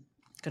 and then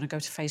going to go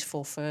to phase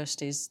 4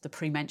 first is the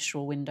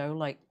premenstrual window,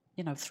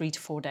 3 to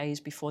 4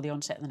 days before the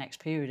onset of the next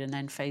period. And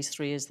then phase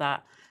 3 is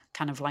that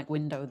kind of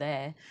window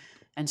there.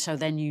 And so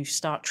then you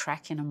start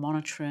tracking and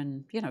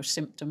monitoring,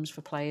 symptoms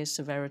for players,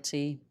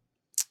 severity,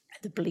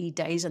 the bleed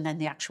days, and then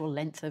the actual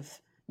length of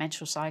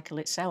menstrual cycle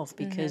itself.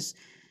 Because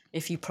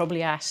if you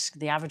probably ask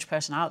the average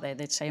person out there,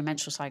 they'd say a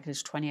menstrual cycle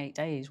is 28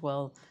 days.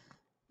 Well,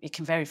 it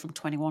can vary from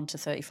 21 to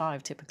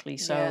 35 typically.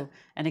 So,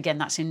 and again,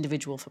 that's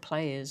individual for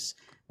players.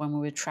 When we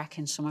were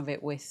tracking some of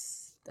it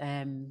with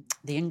the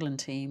England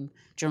team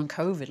during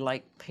COVID,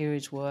 like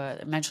periods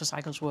where menstrual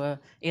cycles were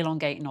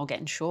elongating or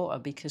getting shorter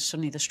because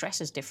suddenly the stress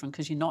is different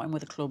because you're not in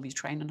with a club, you're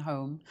training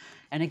home.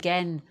 And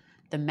again,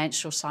 the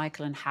menstrual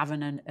cycle and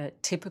having a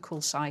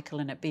typical cycle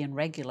and it being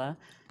regular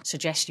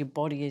suggests your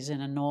body is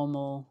in a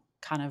normal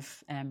kind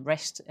of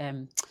rest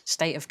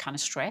state of kind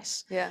of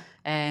stress. Yeah.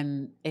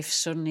 If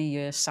suddenly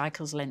your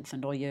cycle's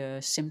lengthened or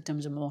your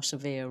symptoms are more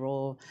severe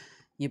or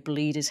your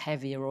bleed is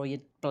heavier or your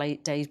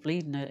days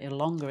bleeding are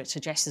longer, it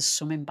suggests there's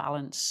some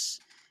imbalance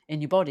in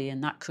your body,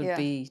 and that could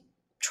be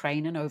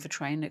training,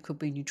 overtraining, it could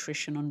be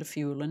nutrition,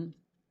 underfueling,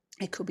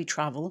 it could be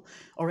travel,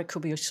 or it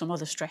could be some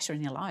other stressor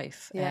in your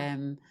life.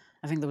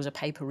 I think there was a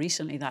paper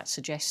recently that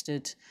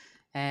suggested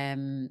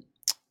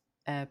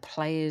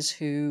players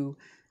who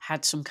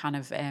had some kind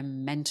of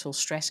mental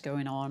stress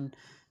going on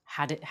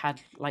had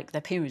like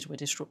their periods were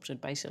disrupted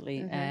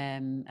basically,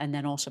 and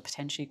then also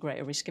potentially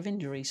greater risk of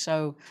injury.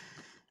 So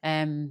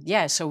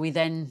so we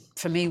then,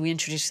 for me, we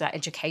introduced that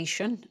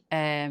education.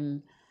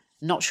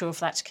 Not sure if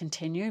that's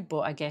continued,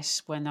 but I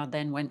guess when I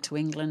then went to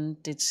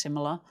England, did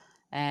similar.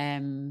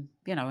 And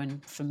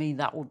for me,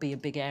 that would be a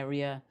big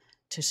area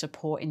to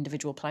support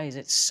individual players.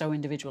 It's so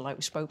individual, like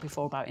we spoke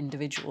before about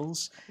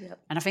individuals. Yep.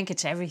 And I think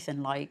it's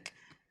everything. Like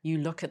you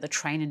look at the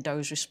training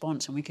dose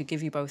response, and we could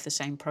give you both the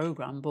same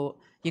program, but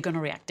you're going to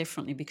react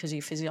differently because of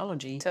your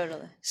physiology.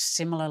 Totally.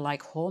 Similar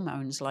like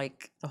hormones,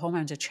 like the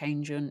hormones are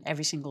changing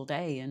every single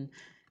day, and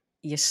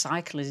your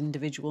cycle is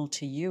individual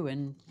to you,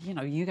 and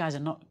you guys are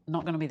not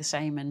going to be the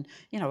same. And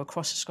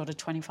across a squad of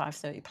 25,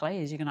 30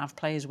 players, you're going to have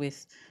players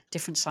with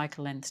different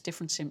cycle lengths,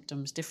 different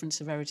symptoms, different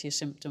severity of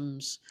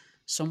symptoms,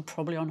 some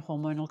probably on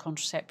hormonal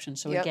contraception.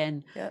 So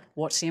again,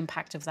 what's the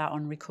impact of that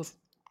on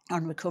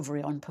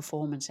recovery, on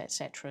performance,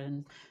 etc.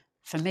 And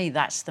for me,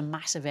 that's the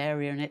massive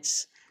area, and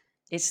it's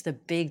the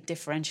big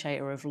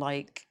differentiator of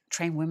like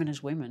train women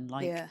as women.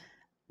 Like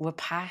we're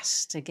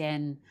past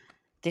again.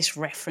 This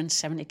reference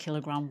 70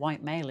 kilogram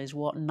white male is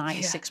what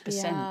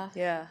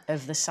 96%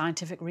 of the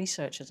scientific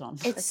research is on.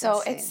 It's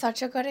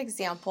such a good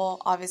example.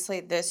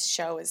 Obviously, this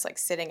show is like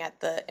sitting at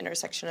the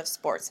intersection of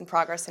sports and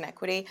progress and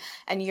equity.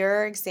 And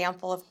your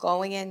example of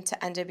going into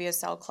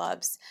NWSL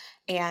clubs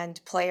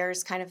and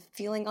players kind of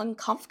feeling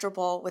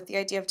uncomfortable with the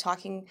idea of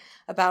talking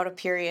about a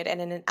period,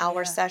 and in an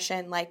hour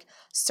session, like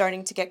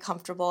starting to get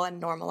comfortable and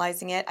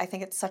normalizing it. I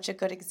think it's such a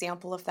good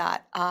example of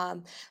that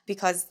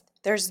because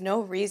there's no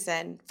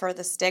reason for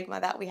the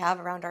stigma that we have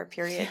around our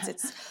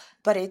periods.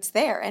 But it's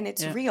there and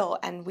it's real,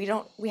 and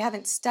we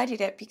haven't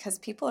studied it because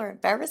people are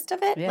embarrassed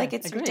of it. Like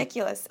it's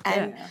ridiculous.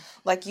 And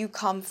like you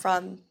come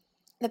from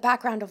the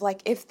background of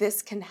like, if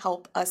this can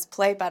help us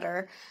play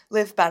better,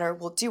 live better,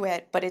 we'll do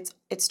it. But it's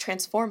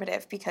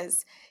transformative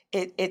because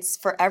it's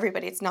for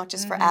everybody. It's not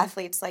just for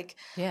athletes. Like,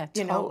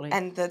 totally.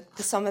 And the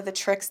some of the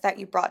tricks that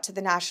you brought to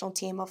the national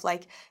team of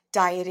like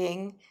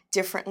dieting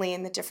differently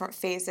in the different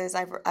phases.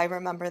 I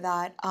remember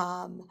that,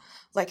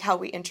 like how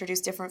we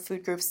introduced different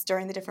food groups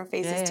during the different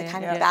phases to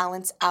kind of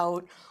balance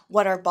out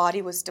what our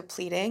body was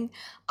depleting.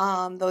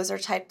 Those are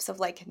types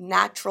of like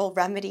natural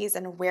remedies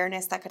and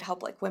awareness that could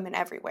help like women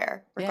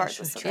everywhere,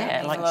 regardless of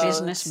their like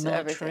business,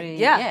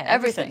 military,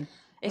 everything.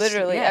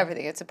 Literally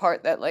everything. It's a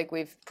part that like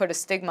we've put a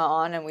stigma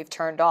on and we've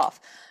turned off.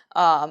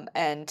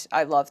 And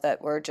I love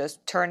that we're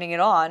just turning it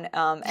on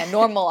and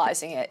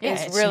normalizing it.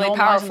 It's really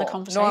powerful.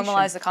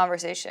 Normalize the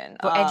conversation.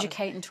 But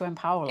educating to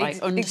empower,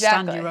 like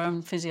understand your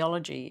own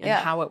physiology and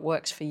how it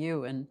works for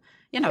you. And,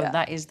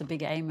 that is the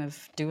big aim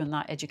of doing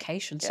that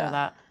education so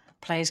that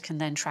players can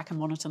then track and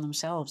monitor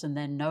themselves and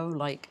then know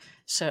like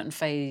certain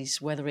phase,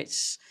 whether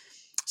it's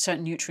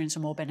certain nutrients are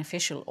more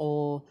beneficial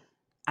or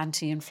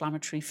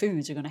anti-inflammatory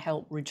foods are going to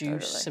help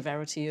reduce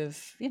severity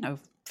of,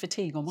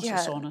 fatigue or muscle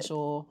soreness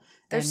or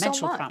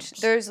mental cramps.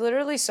 There's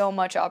literally so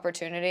much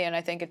opportunity, and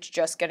I think it's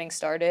just getting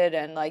started.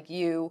 And like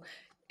you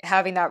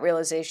having that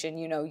realization,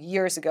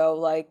 years ago,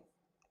 like,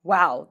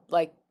 wow,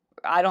 like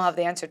I don't have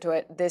the answer to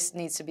it. This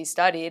needs to be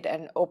studied,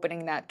 and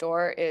opening that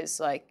door is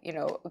like,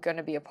 going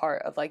to be a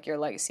part of like your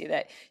legacy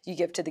that you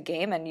give to the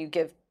game and you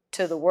give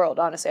to the world.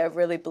 Honestly, I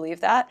really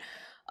believe that.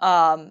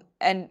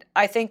 And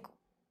I think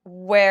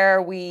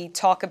where we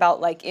talk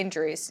about like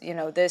injuries,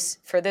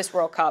 for this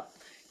World Cup,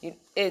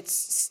 it's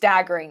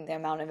staggering the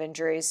amount of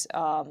injuries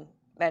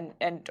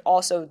and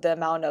also the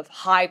amount of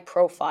high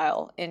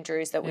profile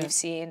injuries that we've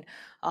seen,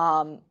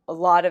 a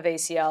lot of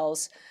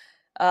ACLs.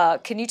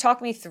 Can you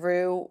talk me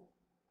through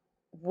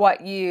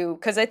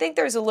because I think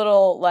there's a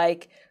little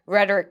like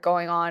rhetoric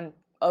going on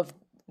of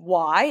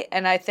why,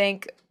 and I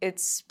think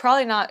it's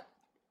probably not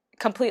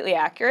completely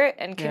accurate.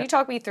 And can you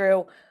talk me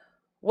through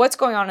what's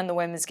going on in the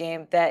women's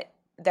game that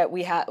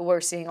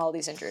we're seeing all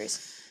these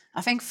injuries?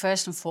 I think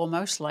first and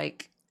foremost,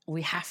 like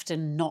we have to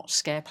not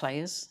scare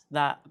players,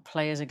 that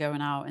players are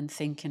going out and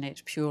thinking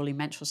it's purely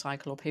menstrual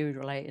cycle or period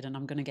related and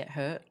I'm going to get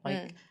hurt.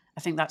 Like I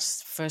think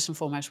that's first and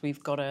foremost,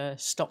 we've got to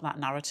stop that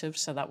narrative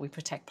so that we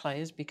protect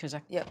players, because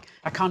I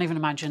can't even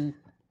imagine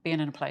being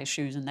in a player's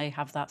shoes and they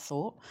have that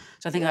thought.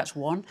 So I think that's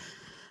one.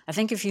 I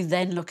think if you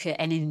then look at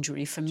an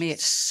injury, for me,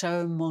 it's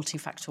so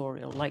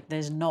multifactorial. Like,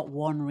 there's not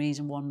one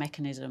reason, one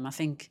mechanism. I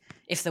think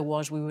if there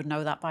was, we would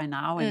know that by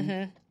now,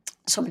 and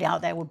somebody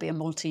out there would be a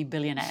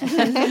multi-billionaire.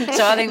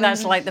 So I think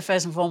that's like the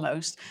first and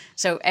foremost.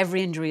 So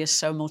every injury is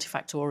so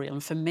multifactorial.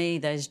 And for me,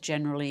 there's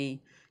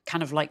generally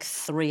kind of like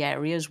 3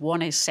 areas.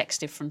 One is sex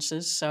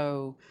differences,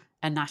 so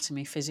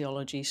anatomy,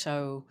 physiology.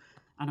 So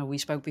I know we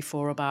spoke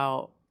before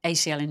about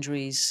ACL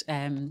injuries,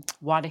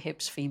 wider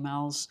hips,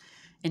 females,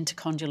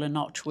 intercondylar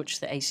notch, which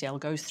the ACL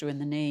goes through in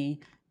the knee,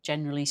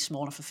 generally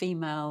smaller for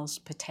females,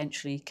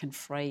 potentially can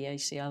fray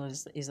ACL.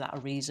 Is that a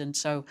reason?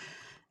 So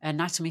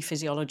anatomy,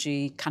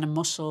 physiology, kind of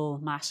muscle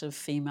mass of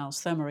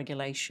females,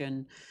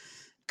 thermoregulation,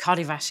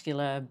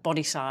 cardiovascular,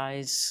 body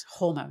size,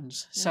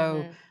 hormones.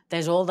 So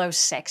there's all those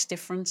sex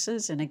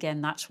differences. And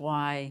again, that's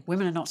why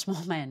women are not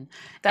small men.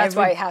 That's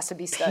why it has to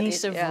be studied.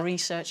 Piece of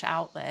research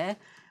out there,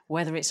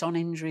 whether it's on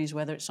injuries,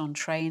 whether it's on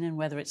training,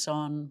 whether it's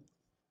on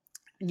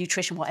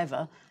nutrition,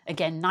 whatever.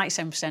 Again,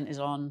 97% is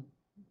on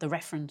the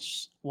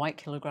reference white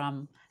 70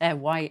 kilogram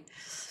male.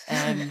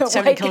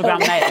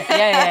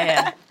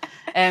 Yeah.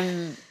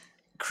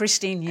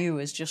 Christine Yu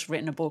has just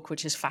written a book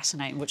which is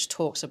fascinating, which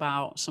talks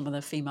about some of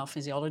the female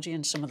physiology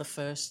and some of the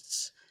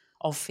firsts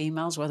of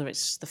females, whether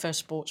it's the first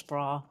sports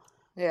bra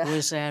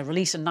was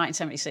released in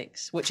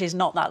 1976, which is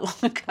not that long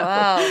ago.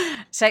 Wow.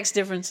 Sex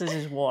differences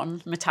is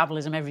one,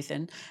 metabolism,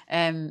 everything.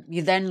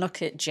 You then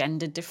look at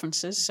gender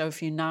differences. So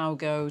if you now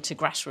go to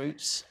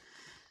grassroots,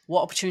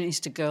 what opportunities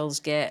do girls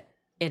get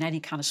in any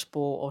kind of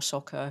sport or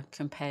soccer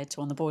compared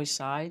to on the boys'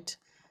 side?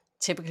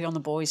 Typically on the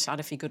boys' side,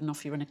 if you're good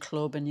enough, you're in a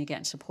club and you're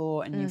getting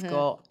support and you've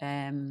got,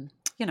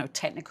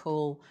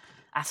 technical,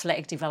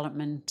 athletic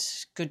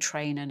development, good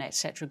training,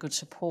 etc., good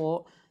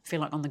support. I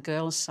feel like on the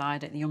girls'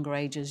 side, at the younger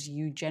ages,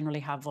 you generally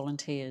have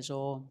volunteers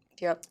or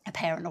a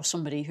parent or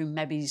somebody who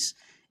maybe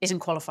isn't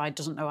qualified,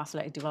 doesn't know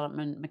athletic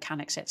development,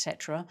 mechanics,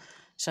 etc.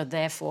 So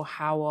therefore,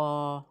 how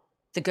are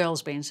the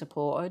girls being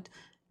supported?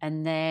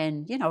 And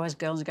then, as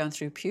girls are going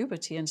through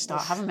puberty and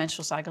start having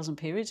menstrual cycles and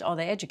periods, are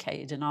they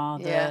educated? And are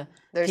the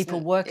people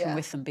working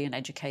with them being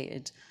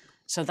educated?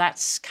 So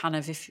that's kind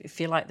of, if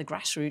you like the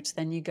grassroots,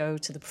 then you go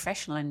to the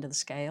professional end of the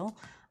scale.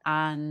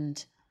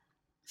 And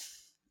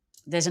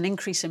there's an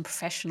increase in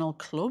professional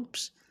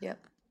clubs.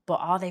 But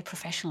are they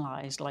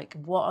professionalised? Like,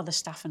 what are the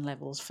staffing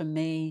levels? For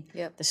me,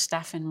 the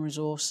staffing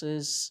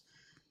resources,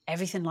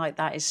 everything like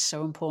that is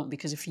so important,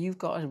 because if you've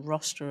got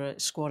a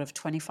squad of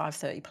 25,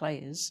 30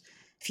 players,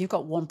 if you've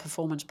got one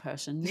performance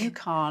person, you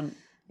can't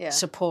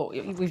support.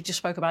 We've just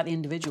spoke about the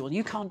individual.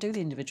 You can't do the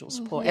individual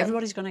support.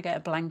 Everybody's going to get a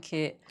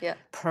blanket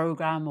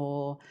program,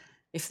 or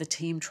if the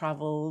team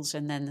travels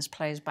and then there's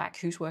players back,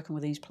 who's working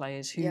with these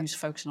players? Who's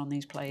focusing on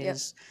these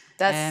players?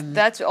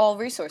 That's all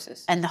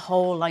resources. And the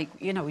whole,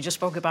 we just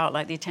spoke about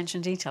the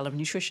attention to detail of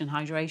nutrition,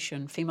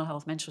 hydration, female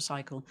health, menstrual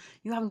cycle.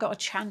 You haven't got a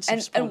chance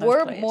of supporting those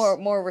we're players.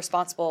 more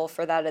responsible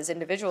for that as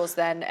individuals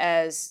than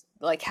as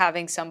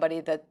having somebody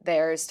that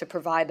theirs to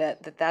provide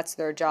that's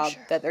their job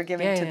that they're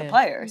giving to the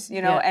players,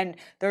 and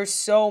there's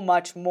so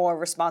much more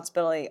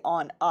responsibility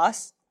on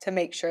us to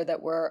make sure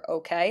that we're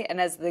okay. And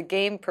as the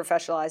game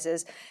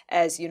professionalizes,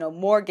 as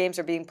more games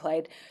are being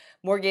played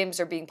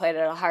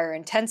at a higher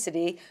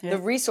intensity, the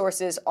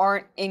resources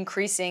aren't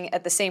increasing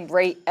at the same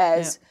rate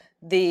as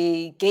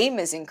the game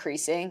is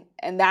increasing,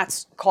 and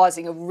that's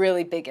causing a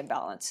really big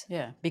imbalance.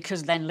 Yeah,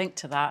 because then linked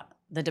to that,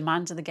 the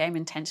demands of the game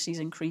intensity is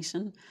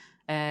increasing.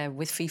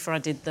 With FIFA, I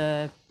did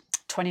the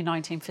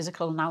 2019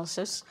 physical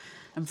analysis,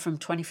 and from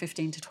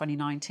 2015 to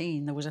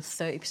 2019, there was a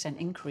 30%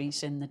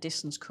 increase in the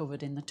distance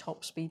covered in the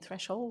top speed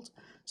threshold.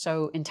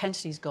 So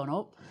intensity's gone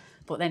up.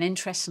 But then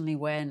interestingly,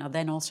 when I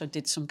then also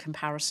did some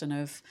comparison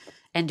of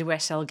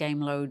NWSL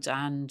game loads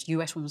and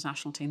US women's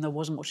national team, there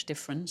wasn't much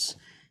difference.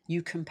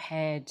 You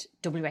compared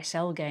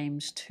WSL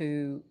games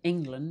to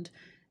England,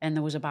 and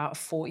there was about a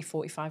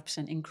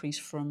 40-45% increase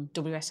from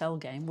WSL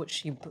game,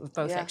 which you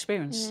both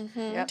experienced,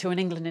 to an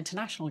England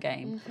international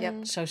game.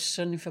 So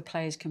suddenly for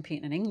players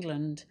competing in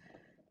England,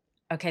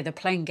 okay, they're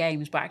playing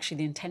games, but actually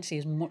the intensity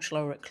is much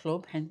lower at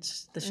club,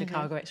 hence the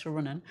Chicago extra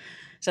running.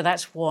 So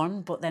that's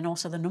one, but then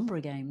also the number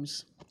of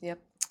games.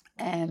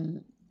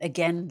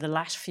 Again, the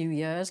last few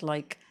years,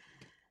 I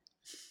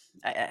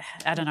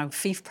don't know,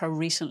 FIFA Pro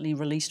recently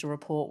released a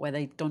report where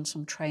they've done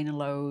some trainer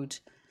load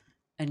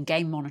and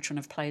game monitoring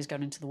of players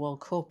going into the World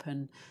Cup,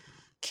 and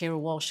Kira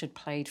Walsh had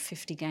played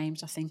 50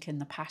 games, I think, in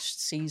the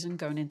past season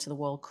going into the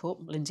World Cup.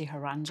 Lindsay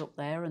Horan's up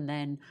there, and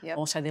then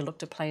also they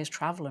looked at players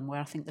travelling, where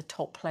I think the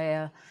top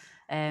player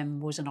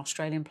was an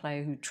Australian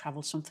player who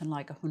travelled something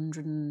like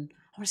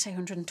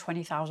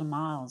 120,000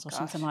 miles or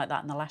something like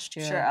that in the last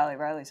year. Sure, Ali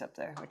Riley's up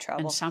there with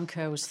travel. And Sam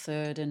Kerr was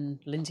third and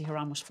Lindsay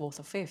Horan was fourth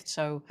or fifth.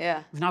 So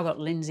we've now got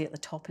Lindsay at the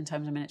top in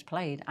terms of minutes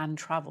played and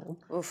travel.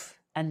 Oof.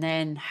 And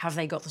then have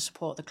they got the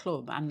support of the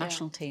club and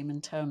national team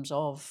in terms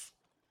of,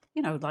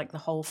 the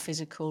whole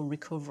physical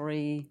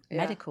recovery,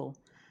 medical.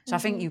 So I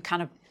think you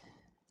kind of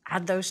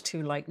add those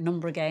two,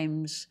 number of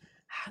games,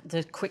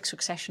 the quick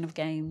succession of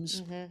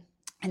games,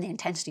 and the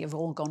intensity have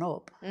all gone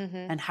up.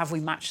 And have we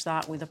matched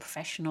that with a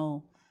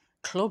professional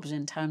clubs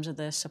in terms of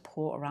the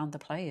support around the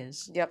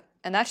players. Yep.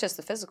 And that's just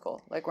the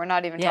physical. Like, we're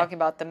not even talking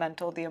about the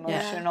mental, the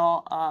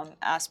emotional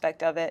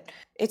aspect of it.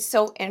 It's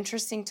so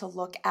interesting to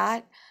look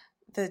at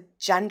the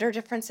gender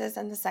differences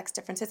and the sex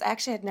differences. I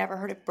actually had never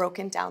heard it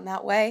broken down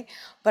that way,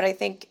 but I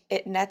think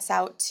it nets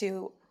out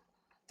to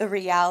the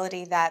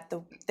reality that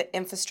the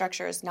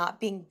infrastructure is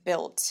not being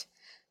built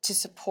to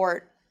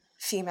support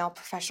female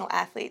professional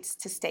athletes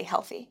to stay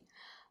healthy.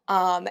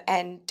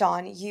 And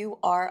Dawn, you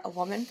are a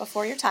woman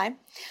before your time.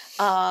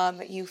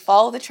 You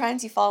follow the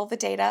trends, you follow the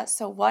data.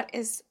 So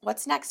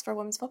what's next for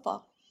women's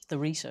football? The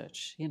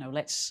research,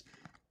 let's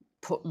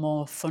put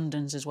more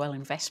fundings as well,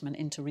 investment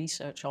into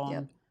research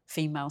on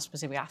female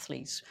specific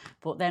athletes.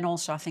 But then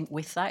also I think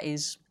with that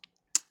is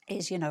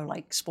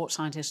like sports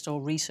scientists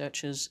or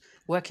researchers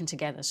working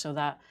together so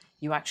that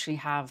you actually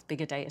have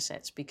bigger data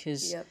sets,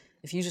 because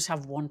if you just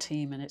have one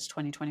team and it's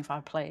 20,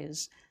 25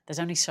 players, there's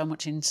only so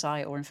much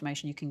insight or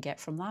information you can get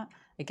from that.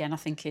 Again, I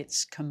think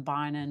it's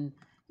combining,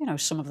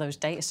 some of those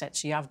data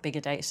sets. You have bigger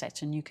data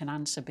sets and you can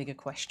answer bigger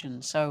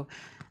questions. So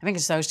I think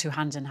it's those two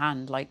hands in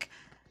hand. Like,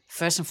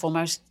 first and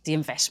foremost, the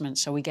investment,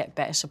 so we get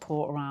better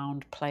support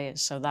around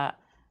players so that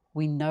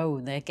we know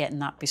they're getting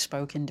that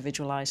bespoke,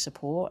 individualized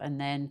support. And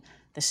then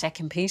the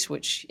second piece,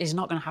 which is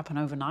not going to happen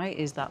overnight,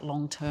 is that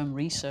long-term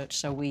research.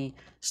 So we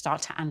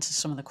start to answer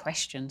some of the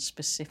questions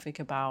specific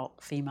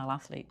about female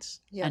athletes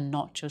and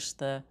not just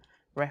the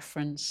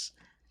reference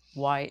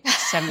white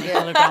 70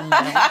 kilogram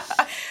male.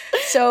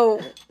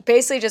 So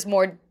basically just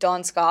more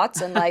Dawn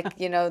Scotts and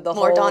the more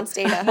whole Dawn's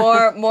data.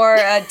 more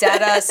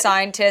data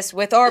scientists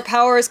with our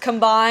powers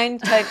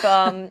combined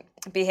type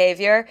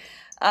behavior.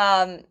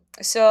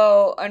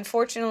 So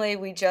unfortunately,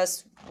 we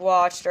just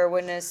watched or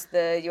witnessed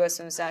the U.S.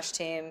 Women's National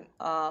Team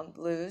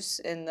lose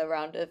in the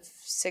round of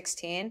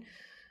 16,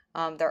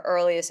 their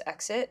earliest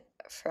exit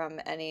from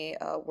any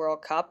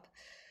World Cup.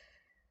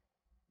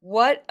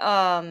 What,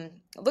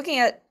 looking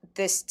at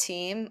this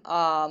team,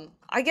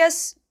 I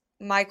guess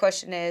my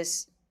question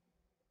is,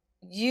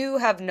 you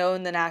have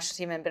known the national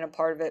team and been a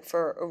part of it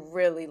for a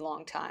really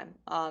long time,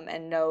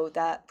 and know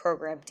that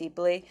program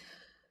deeply.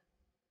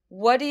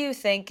 What do you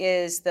think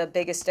is the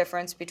biggest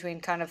difference between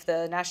kind of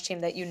the national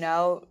team that you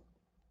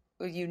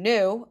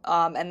knew,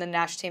 and the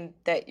national team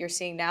that you're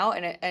seeing now?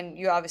 And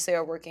you obviously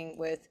are working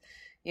with,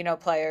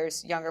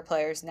 players, younger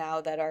players now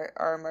that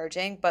are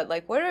emerging. But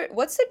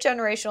what's the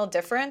generational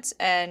difference?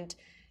 And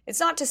it's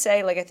not to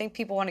say, I think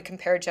people want to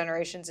compare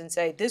generations and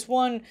say this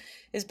one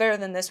is better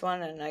than this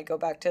one. And I go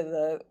back to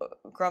the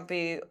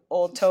grumpy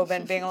old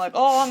Tobin being like,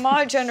 oh,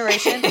 my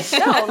generation.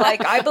 No,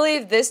 I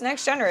believe this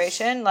next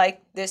generation,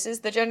 this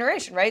is the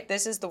generation, right?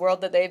 This is the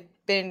world that they've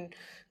been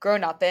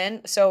grown up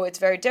in. So it's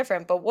very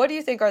different. But what do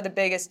you think are the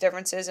biggest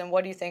differences, and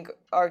what do you think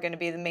are going to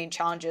be the main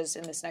challenges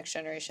in this next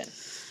generation?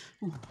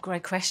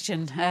 Great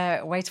question.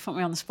 Way to put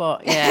me on the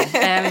spot.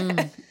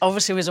 Yeah.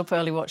 Obviously, was up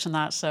early watching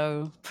that,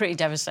 so pretty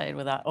devastated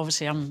with that.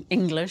 Obviously, I'm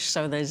English,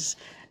 so there's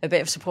a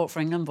bit of support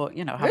for England, but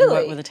having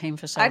worked with the team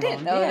for so long. I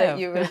didn't know that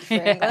you were for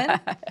England.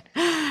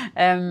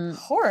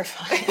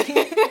 Horrifying.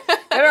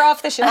 Get her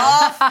off the show.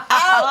 Off.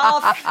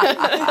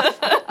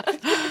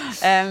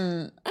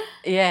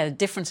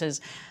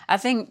 Differences. I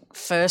think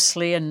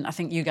firstly, and I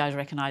think you guys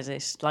recognise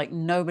this,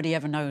 nobody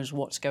ever knows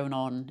what's going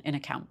on in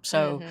a camp.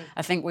 So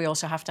I think we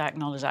also have to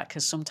acknowledge that,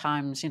 because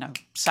sometimes,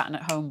 sitting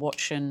at home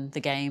watching the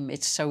game,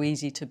 it's so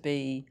easy to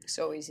be...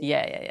 So easy.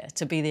 Yeah.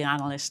 To be the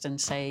analyst and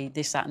say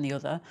this, that and the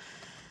other.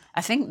 I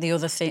think the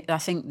other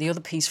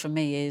piece for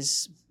me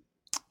is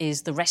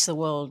the rest of the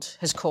world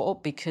has caught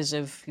up because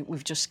of,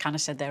 we've just kind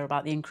of said there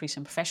about the increase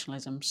in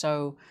professionalism.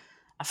 So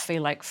I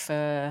feel like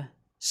for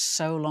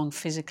so long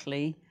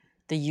physically,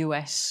 the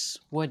US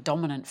were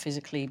dominant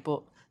physically,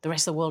 but the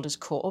rest of the world has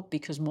caught up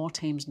because more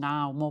teams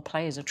now, more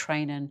players are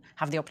training,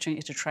 have the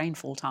opportunity to train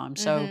full time.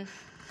 So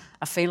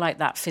I feel like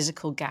that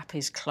physical gap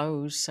is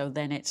closed. So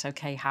then it's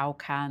okay, how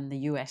can the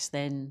US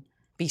then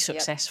be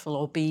successful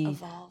or be...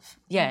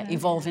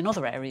 evolve in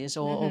other areas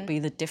or be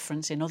the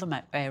difference in other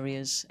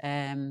areas.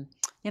 As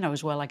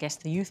well, I guess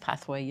the youth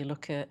pathway, you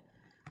look at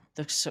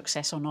the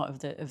success or not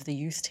of the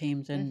youth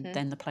teams and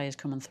then the players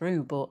coming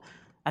through. But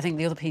I think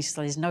the other piece,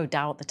 there's no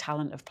doubt the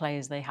talent of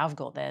players they have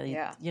got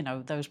there.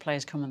 Those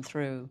players coming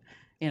through,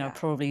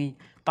 probably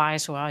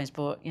bias-wise,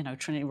 but,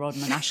 Trinity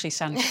Rodman, Ashley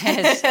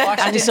Sanchez,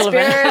 Andy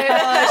Sullivan,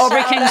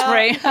 Aubrey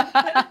Kingsbury.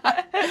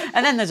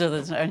 And then there's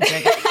others.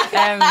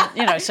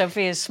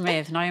 Sophia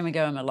Smith, Naomi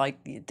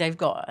Goma, they've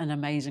got an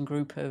amazing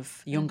group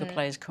of younger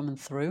players coming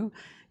through.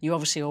 You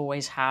obviously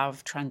always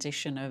have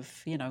transition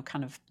of,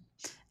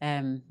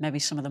 maybe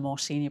some of the more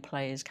senior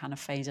players kind of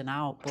phasing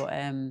out. But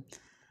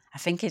I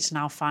think it's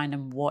now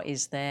finding what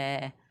is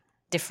their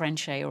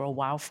differentiator or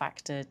wow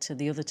factor to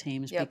the other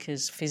teams,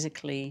 because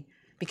physically,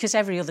 because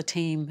every other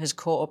team has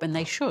caught up, and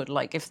they should,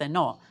 if they're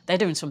not, they're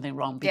doing something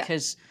wrong,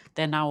 because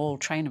they're now all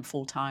training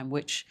full time,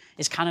 which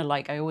is kind of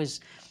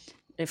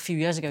a few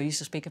years ago, I used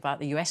to speak about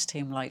the US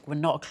team, we're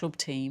not a club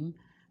team,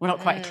 we're not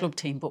quite a club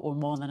team, but we're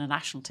more than a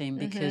national team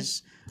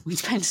because we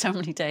spend so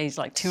many days,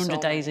 like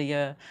 200 days a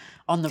year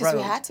on the road. Because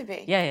we had to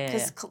be. Yeah.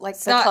 Because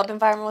the club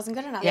environment wasn't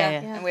good enough.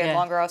 And we had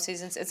longer off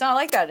seasons. It's not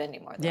like that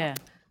anymore, though. Yeah.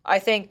 I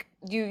think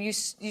you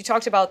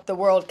talked about the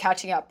world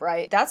catching up,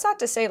 right? That's not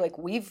to say like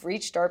we've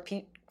reached our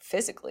peak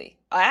physically.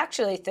 I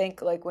actually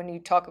think like when you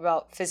talk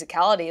about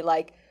physicality,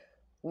 like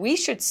we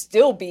should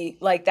still be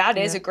like that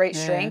is a great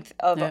strength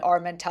of our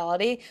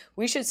mentality.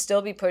 We should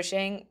still be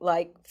pushing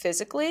like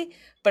physically,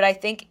 but I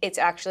think it's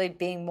actually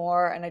being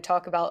more, and I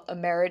talk about a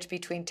marriage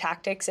between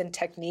tactics and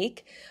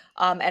technique.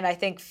 And I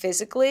think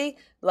physically,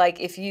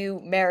 like if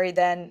you marry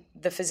then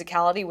the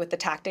physicality with the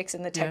tactics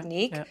and the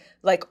technique,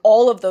 like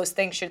all of those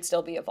things should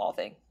still be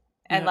evolving.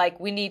 And like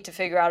we need to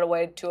figure out a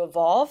way to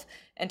evolve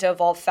and to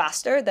evolve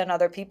faster than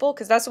other people,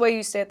 because that's the way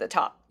you stay at the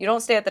top. You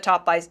don't stay at the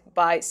top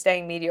by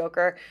staying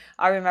mediocre.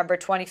 I remember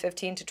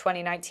 2015 to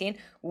 2019,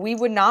 we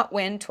would not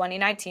win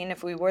 2019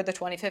 if we were the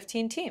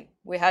 2015 team.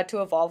 We had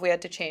to evolve, we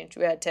had to change,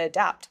 we had to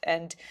adapt.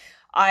 And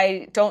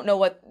I don't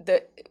know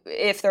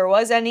if there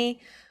was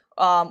any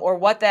or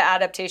what the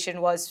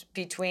adaptation was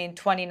between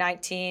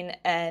 2019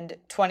 and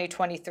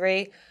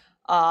 2023,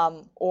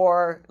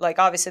 or like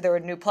obviously there were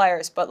new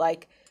players, but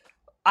like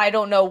I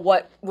don't know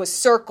what was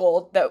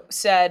circled that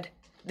said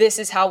this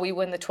is how we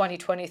win the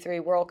 2023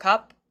 World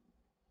Cup.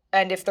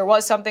 And if there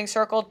was something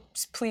circled,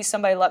 please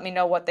somebody let me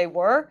know what they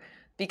were,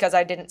 because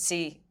I didn't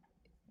see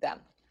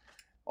them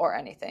or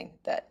anything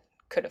that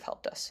could have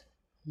helped us.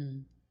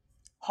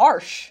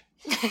 Harsh.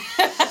 Good thing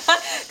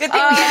we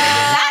ended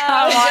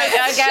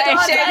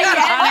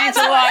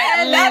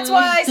that. That's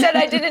why I said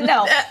I didn't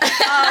know.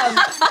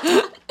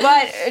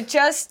 But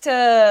just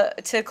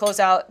to close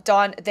out,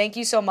 Dawn, thank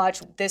you so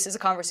much. This is a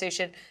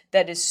conversation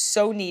that is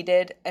so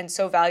needed and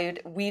so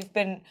valued. We've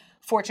been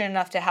fortunate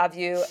enough to have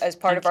you as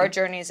part of our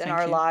journeys in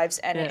our lives,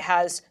 and it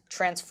has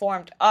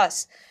transformed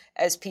us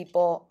as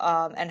people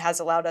and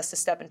has allowed us to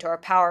step into our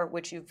power,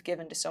 which you've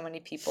given to so many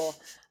people,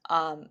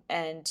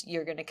 and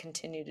you're going to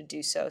continue to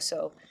do so.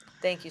 So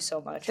thank you so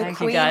much. Thank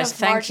you, guys.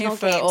 Thank you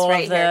for all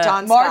right of the here,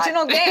 Dawn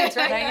marginal gains,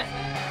 right?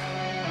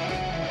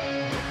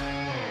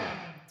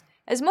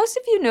 As most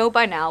of you know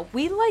by now,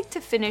 we like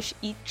to finish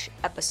each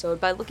episode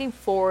by looking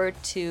forward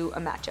to a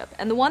matchup.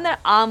 And the one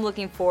that I'm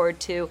looking forward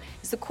to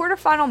is the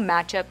quarterfinal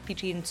matchup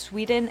between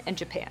Sweden and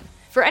Japan.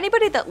 For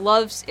anybody that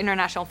loves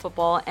international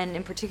football, and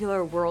in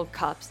particular World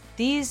Cups,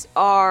 these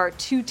are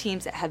two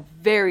teams that have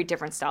very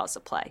different styles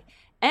of play.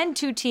 And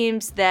two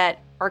teams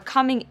that are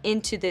coming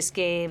into this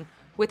game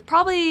with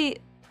probably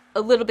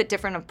a little bit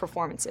different of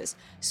performances.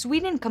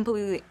 Sweden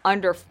completely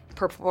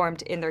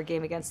underperformed in their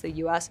game against the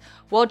US,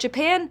 while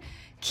Japan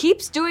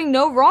keeps doing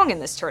no wrong in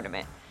this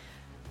tournament.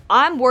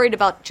 I'm worried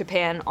about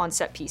Japan on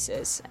set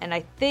pieces, and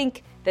I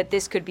think that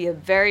this could be a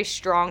very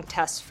strong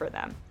test for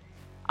them.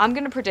 I'm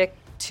going to predict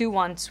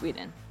 2-1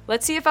 Sweden.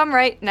 Let's see if I'm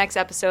right next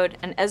episode,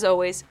 and as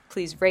always,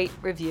 please rate,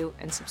 review,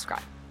 and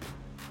subscribe.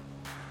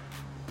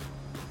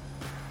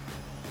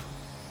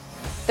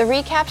 The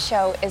Recap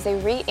Show is a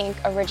Re-Inc.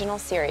 original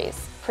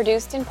series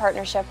produced in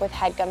partnership with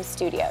HeadGum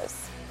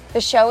Studios. The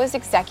show is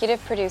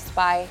executive produced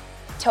by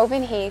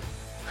Tobin Heath,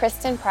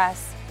 Kristen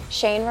Press,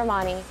 Shane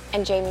Romani,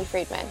 and Jamie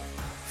Friedman.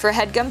 For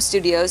HeadGum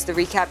Studios, The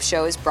Recap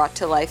Show is brought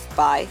to life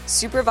by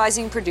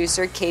supervising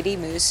producer Katie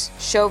Moose,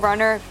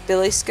 showrunner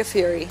Billy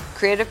Scafuri,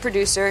 creative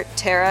producer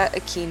Tara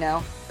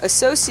Aquino,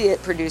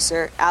 associate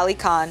producer Ali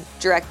Khan,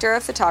 director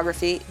of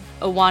photography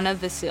Awana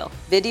Vasil,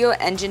 video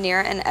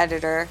engineer and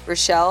editor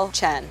Rochelle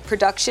Chen,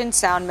 production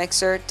sound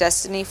mixer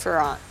Destiny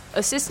Ferrant,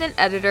 assistant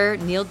editor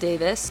Neil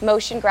Davis,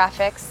 Motion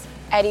graphics,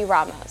 Eddie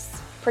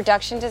Ramos.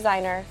 Production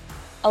designer,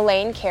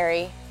 Elaine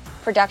Carey.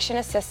 Production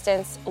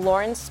assistants,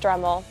 Lauren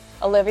Strummel,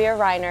 Olivia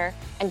Reiner,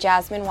 and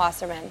Jasmine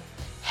Wasserman.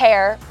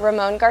 Hair,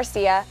 Ramon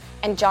Garcia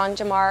and John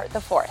Jamar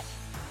IV.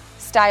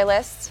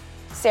 Stylist,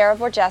 Sarah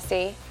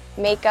Borgesi.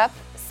 Makeup,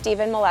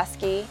 Stephen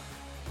Molesky.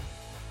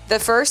 The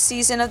first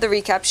season of The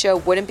Recap Show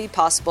wouldn't be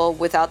possible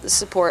without the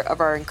support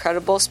of our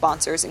incredible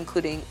sponsors,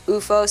 including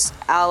UFOS,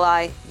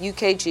 Ally,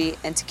 UKG,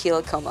 and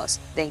Tequila Comos.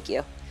 Thank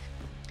you.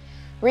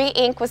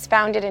 Re-Inc. was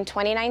founded in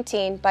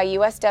 2019 by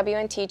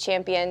USWNT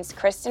champions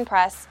Kristen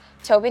Press,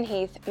 Tobin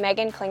Heath,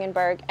 Megan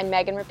Klingenberg, and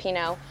Megan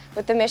Rapinoe,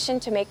 with the mission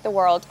to make the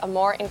world a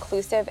more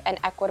inclusive and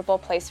equitable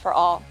place for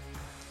all.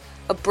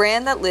 A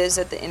brand that lives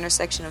at the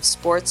intersection of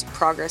sports,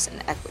 progress,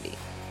 and equity.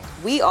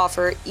 We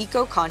offer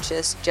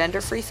eco-conscious,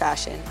 gender-free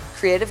fashion,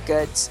 creative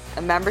goods,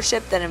 a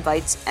membership that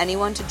invites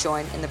anyone to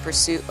join in the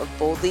pursuit of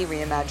boldly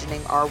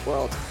reimagining our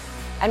world.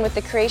 And with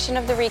the creation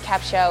of The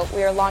Recap Show,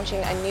 we are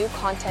launching a new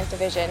content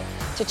division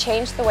to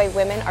change the way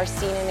women are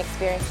seen and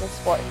experienced in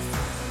sports.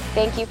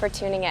 Thank you for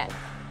tuning in.